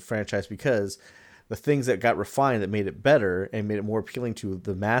of a franchise, because the things that got refined that made it better and made it more appealing to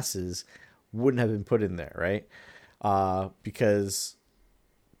the masses wouldn't have been put in there, right? Because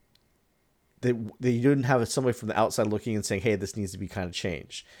they didn't have somebody from the outside looking and saying, hey, this needs to be kind of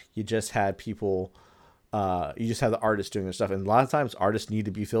changed. You just had people, you just have the artists doing their stuff. And a lot of times artists need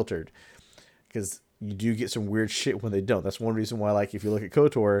to be filtered, because you do get some weird shit when they don't. That's one reason why, like, if you look at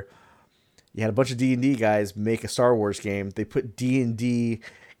KOTOR, you had a bunch of D&D guys make a Star Wars game. They put D&D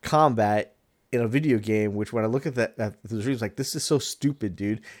combat in a video game, which when I look at those reviews, like, this is so stupid,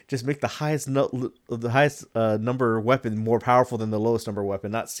 dude. Just make the highest number weapon more powerful than the lowest number weapon,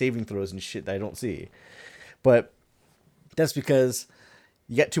 not saving throws and shit that I don't see. But that's because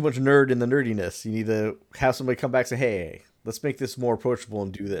you got too much nerd in the nerdiness. You need to have somebody come back and say, hey, let's make this more approachable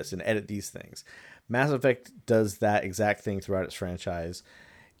and do this and edit these things. Mass Effect does that exact thing throughout its franchise.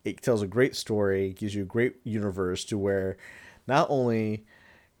 It tells a great story, gives you a great universe to where not only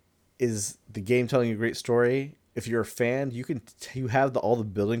is the game telling you a great story, if you're a fan, you have all the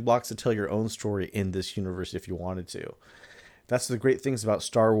building blocks to tell your own story in this universe if you wanted to. That's the great things about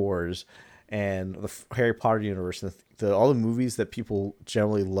Star Wars and the Harry Potter universe, and all the movies that people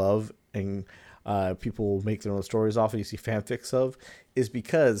generally love and people make their own stories off and you see fanfics of, is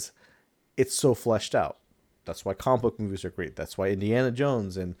because it's so fleshed out. That's why comic book movies are great. That's why Indiana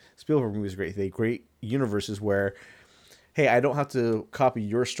Jones and Spielberg movies are great. They great universes where, hey, I don't have to copy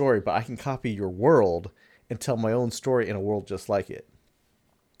your story, but I can copy your world and tell my own story in a world just like it.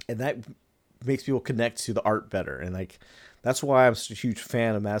 And that makes people connect to the art better. And like, that's why I'm such a huge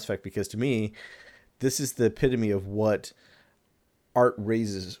fan of Mass Effect, because to me, this is the epitome of what art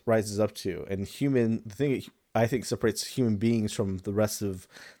rises up to. And the thing I think separates human beings from the rest of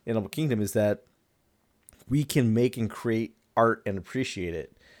Animal Kingdom is that we can make and create art and appreciate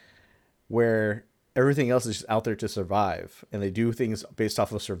it, where everything else is just out there to survive. And they do things based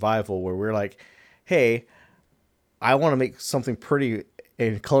off of survival, where we're like, hey, I want to make something pretty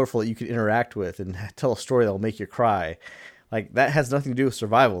and colorful that you can interact with and tell a story that will make you cry. Like, that has nothing to do with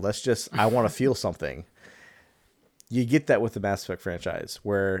survival. That's just, I want to feel something. You get that with the Mass Effect franchise,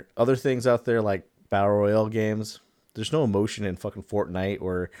 where other things out there like Battle Royale games, there's no emotion in fucking Fortnite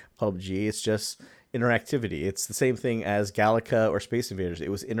or PUBG. It's just interactivity. It's the same thing as Galaga or Space Invaders. It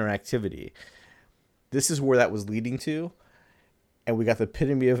was interactivity. This is where that was leading to, and we got the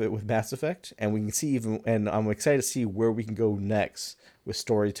epitome of it with Mass Effect, and we can see and I'm excited to see where we can go next with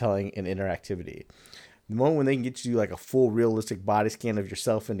storytelling and interactivity. The moment when they can get you like a full realistic body scan of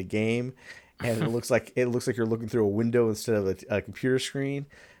yourself in the game, and it looks like you're looking through a window instead of a computer screen,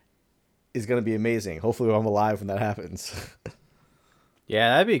 is going to be amazing. Hopefully I'm alive when that happens.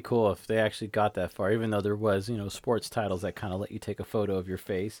 Yeah, that'd be cool if they actually got that far, even though there was, sports titles that kind of let you take a photo of your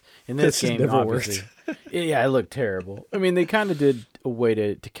face. In this game, never obviously, yeah, it looked terrible. I mean, they kind of did a way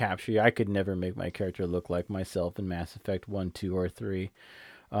to capture you. I could never make my character look like myself in Mass Effect 1, 2, or 3.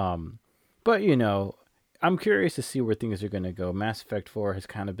 But, I'm curious to see where things are going to go. Mass Effect 4 has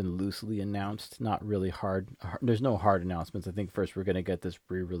kind of been loosely announced, not really hard. There's no hard announcements. I think first we're going to get this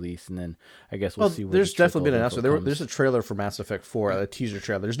re-release, and then I guess we'll see where there's definitely been an announcement. There's a trailer for Mass Effect 4, a teaser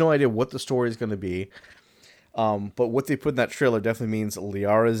trailer. There's no idea what the story is going to be, but what they put in that trailer definitely means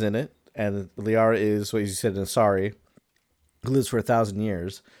Liara's in it, and Liara is, what you said, an Asari, who lives for 1,000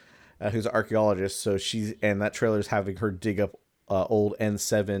 years, who's an archaeologist. So and that trailer is having her dig up old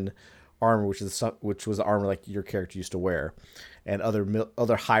N7 armor, which was the armor like your character used to wear, and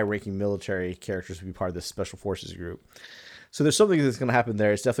other high-ranking military characters would be part of this special forces group. So there's something that's going to happen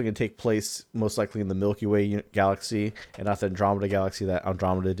there. It's definitely going to take place most likely in the Milky Way galaxy and not the Andromeda galaxy that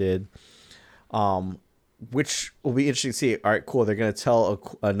Andromeda did, which will be interesting to see. All right, cool. They're going to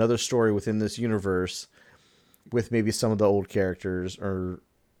tell another story within this universe with maybe some of the old characters or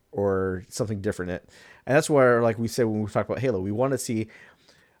something different. And that's where, like we said when we talk about Halo, we want to see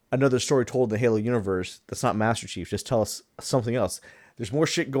another story told in the Halo universe that's not Master Chief. Just tell us something else. There's more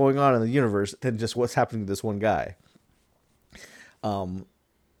shit going on in the universe than just what's happening to this one guy. And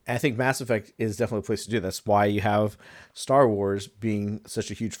I think Mass Effect is definitely a place to do. That's why you have Star Wars being such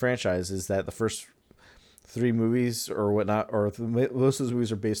a huge franchise, is that the first 3 movies or whatnot, or most of those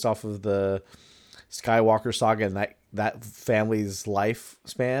movies are based off of the Skywalker saga and that family's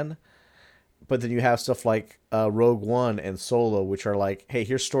lifespan. But then you have stuff like Rogue One and Solo, which are like, hey,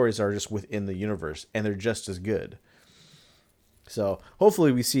 here's stories that are just within the universe, and they're just as good. So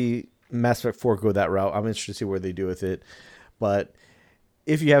hopefully we see Mass Effect 4 go that route. I'm interested to see where they do with it. But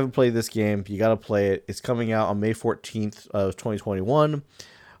if you haven't played this game, you got to play it. It's coming out on May 14th of 2021.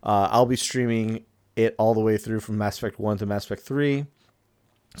 I'll be streaming it all the way through from Mass Effect 1 to Mass Effect 3.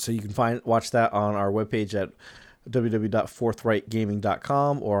 So you can watch that on our webpage at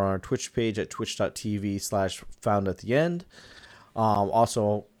www.forthrightgaming.com or on our Twitch page at twitch.tv/foundattheend.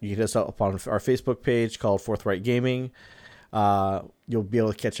 Also, you can hit us up on our Facebook page called Forthright Gaming. You'll be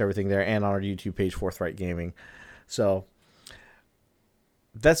able to catch everything there, and on our YouTube page, Forthright Gaming. So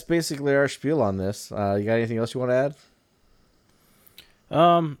that's basically our spiel on this. You got anything else you want to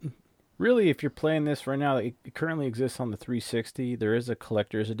add? Really, if you're playing this right now, it currently exists on the 360. There is a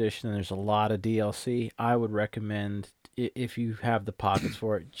collector's edition, and there's a lot of DLC. I would recommend, if you have the pockets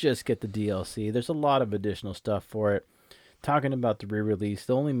for it, just get the DLC. There's a lot of additional stuff for it. Talking about the re-release,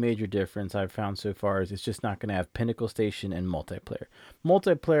 the only major difference I've found so far is it's just not going to have Pinnacle Station and multiplayer.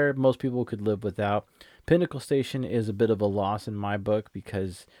 Multiplayer, most people could live without. Pinnacle Station is a bit of a loss in my book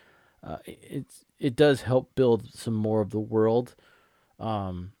because it does help build some more of the world.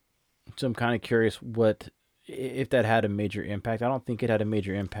 So I'm kind of curious if that had a major impact. I don't think it had a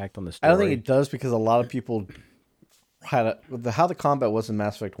major impact on the story. I don't think it does, because a lot of people how the combat was in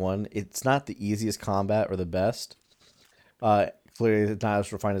Mass Effect 1. It's not the easiest combat or the best. Clearly, it's not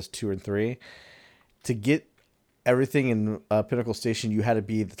as refined as 2 and 3. To get everything in Pinnacle Station, you had to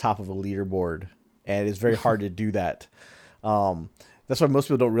be at the top of a leaderboard, and it's very hard to do that. That's why most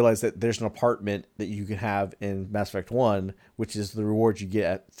people don't realize that there's an apartment that you can have in Mass Effect 1, which is the rewards you get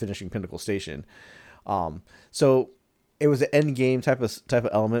at finishing Pinnacle Station. So it was an end game type of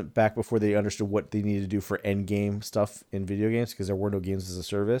element back before they understood what they needed to do for end game stuff in video games, because there were no games as a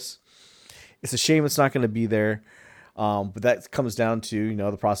service. It's a shame it's not going to be there. But that comes down to,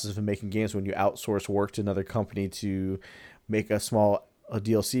 the process of making games. When you outsource work to another company to make a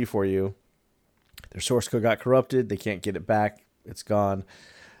DLC for you, their source code got corrupted. They can't get it back. It's gone.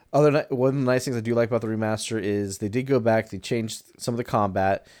 One of the nice things I do like about the remaster is they did go back. They changed some of the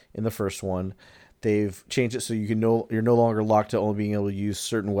combat in the first one. They've changed it so you're no longer locked to only being able to use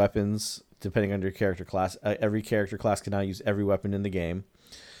certain weapons depending on your character class. Every character class can now use every weapon in the game.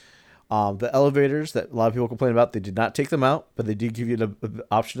 The elevators that a lot of people complain about, they did not take them out, but they did give you the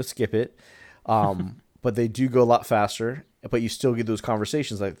option to skip it. But they do go a lot faster, but you still get those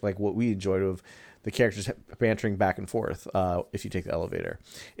conversations like what we enjoyed of the characters bantering back and forth if you take the elevator.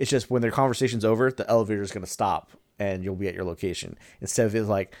 It's just when their conversation's over, the elevator is going to stop and you'll be at your location. Instead of it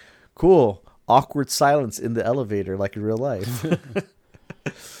like, cool, awkward silence in the elevator like in real life.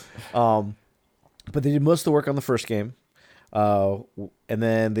 But they did most of the work on the first game. And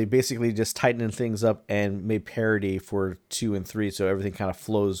then they basically just tightened things up and made parity for 2 and 3, so everything kind of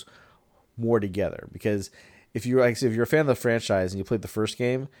flows more together. Because if you're a fan of the franchise and you played the first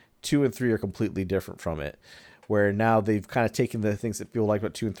game, 2 and 3 are completely different from it. Where now they've kind of taken the things that people like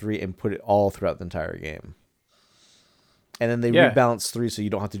about 2 and 3 and put it all throughout the entire game. And then they rebalance 3 so you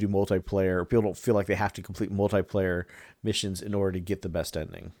don't have to do multiplayer. People don't feel like they have to complete multiplayer missions in order to get the best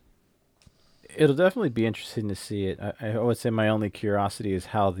ending. It'll definitely be interesting to see it. I would say my only curiosity is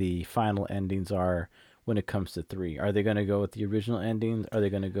how the final endings are when it comes to 3. Are they going to go with the original endings? Are they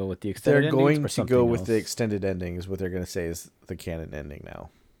going to go with the extended endings? They're going to go with the extended ending is what they're going to say is the canon ending now.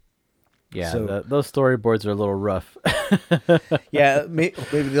 Yeah, so, those storyboards are a little rough. Yeah, maybe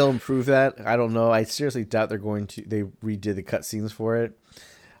they'll improve that. I don't know. I seriously doubt they redid the cutscenes for it,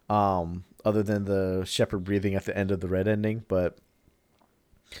 other than the Shepard breathing at the end of the red ending. But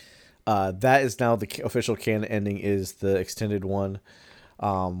that is now the official canon ending is the extended one.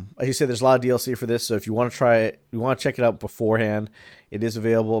 Like you said, there's a lot of DLC for this, so if you want to try it, you want to check it out beforehand, it is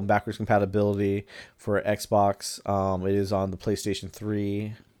available in backwards compatibility for Xbox. It is on the PlayStation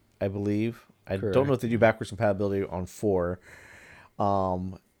 3, I believe. I don't know if they do backwards compatibility on 4.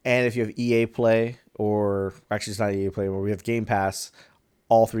 And if you have EA Play, or actually it's not EA Play, where we have Game Pass,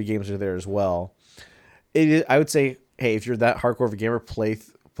 all 3 games are there as well. I would say, hey, if you're that hardcore of a gamer, play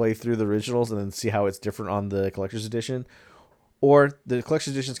through the originals and then see how it's different on the collector's edition. Or the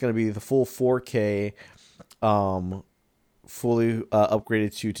collector's edition is going to be the full 4K, fully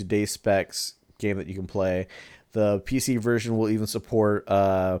upgraded to today's specs game that you can play. The PC version will even support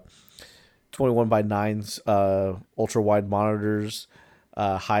 21:9 ultra wide monitors,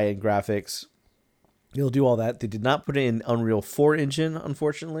 high end graphics. You'll do all that. They did not put it in Unreal 4 engine,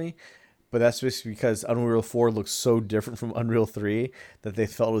 unfortunately. But that's just because Unreal 4 looks so different from Unreal 3 that they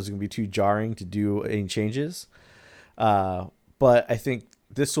felt it was going to be too jarring to do any changes. But I think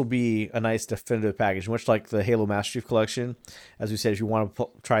this will be a nice definitive package, much like the Halo Master Chief Collection. As we said, if you want to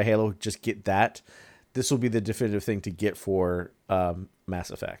try Halo, just get that. This will be the definitive thing to get for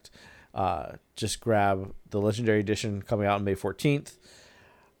Mass Effect. Just grab the Legendary Edition coming out on May 14th.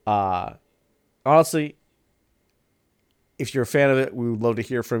 Honestly, if you're a fan of it, we would love to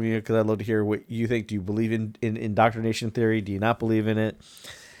hear from you, because I'd love to hear what you think. Do you believe in indoctrination theory? Do you not believe in it?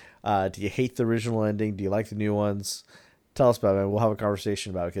 Do you hate the original ending? Do you like the new ones? Tell us about it, and we'll have a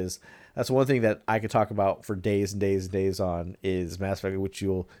conversation about it, because that's one thing that I could talk about for days and days and days on is Mass Effect, which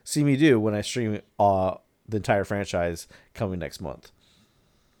you'll see me do when I stream the entire franchise coming next month.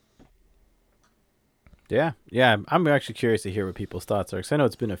 Yeah, I'm actually curious to hear what people's thoughts are, because I know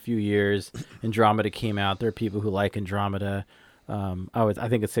it's been a few years. Andromeda came out. There are people who like Andromeda. I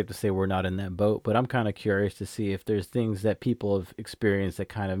think it's safe to say we're not in that boat, but I'm kind of curious to see if there's things that people have experienced that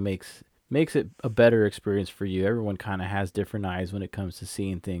kind of makes it a better experience for you. Everyone kind of has different eyes when it comes to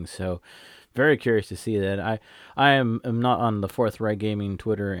seeing things, so very curious to see that. I am not on the Forthright Gaming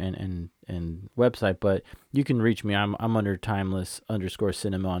Twitter and website, but you can reach me. I'm under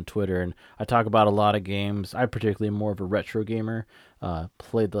timeless_cinema on Twitter, and I talk about a lot of games. I particularly am more of a retro gamer.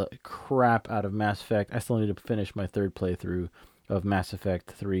 Played the crap out of Mass Effect. I still need to finish my 3rd playthrough of Mass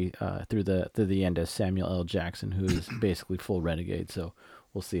Effect 3 through the end as Samuel L. Jackson, who is basically full renegade. So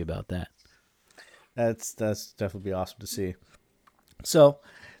we'll see about that. That's definitely awesome to see. So,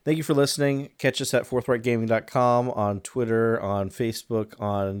 thank you for listening. Catch us at forthrightgaming.com, on Twitter, on Facebook,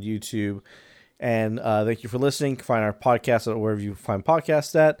 on YouTube. And thank you for listening. You can find our podcast wherever you find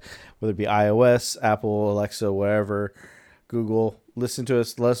podcasts at, whether it be iOS, Apple, Alexa, wherever, Google. Listen to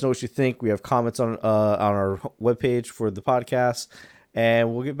us. Let us know what you think. We have comments on our webpage for the podcast.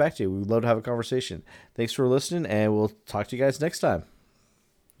 and we'll get back to you. We'd love to have a conversation. Thanks for listening, and we'll talk to you guys next time.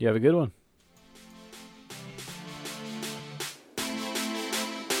 You have a good one.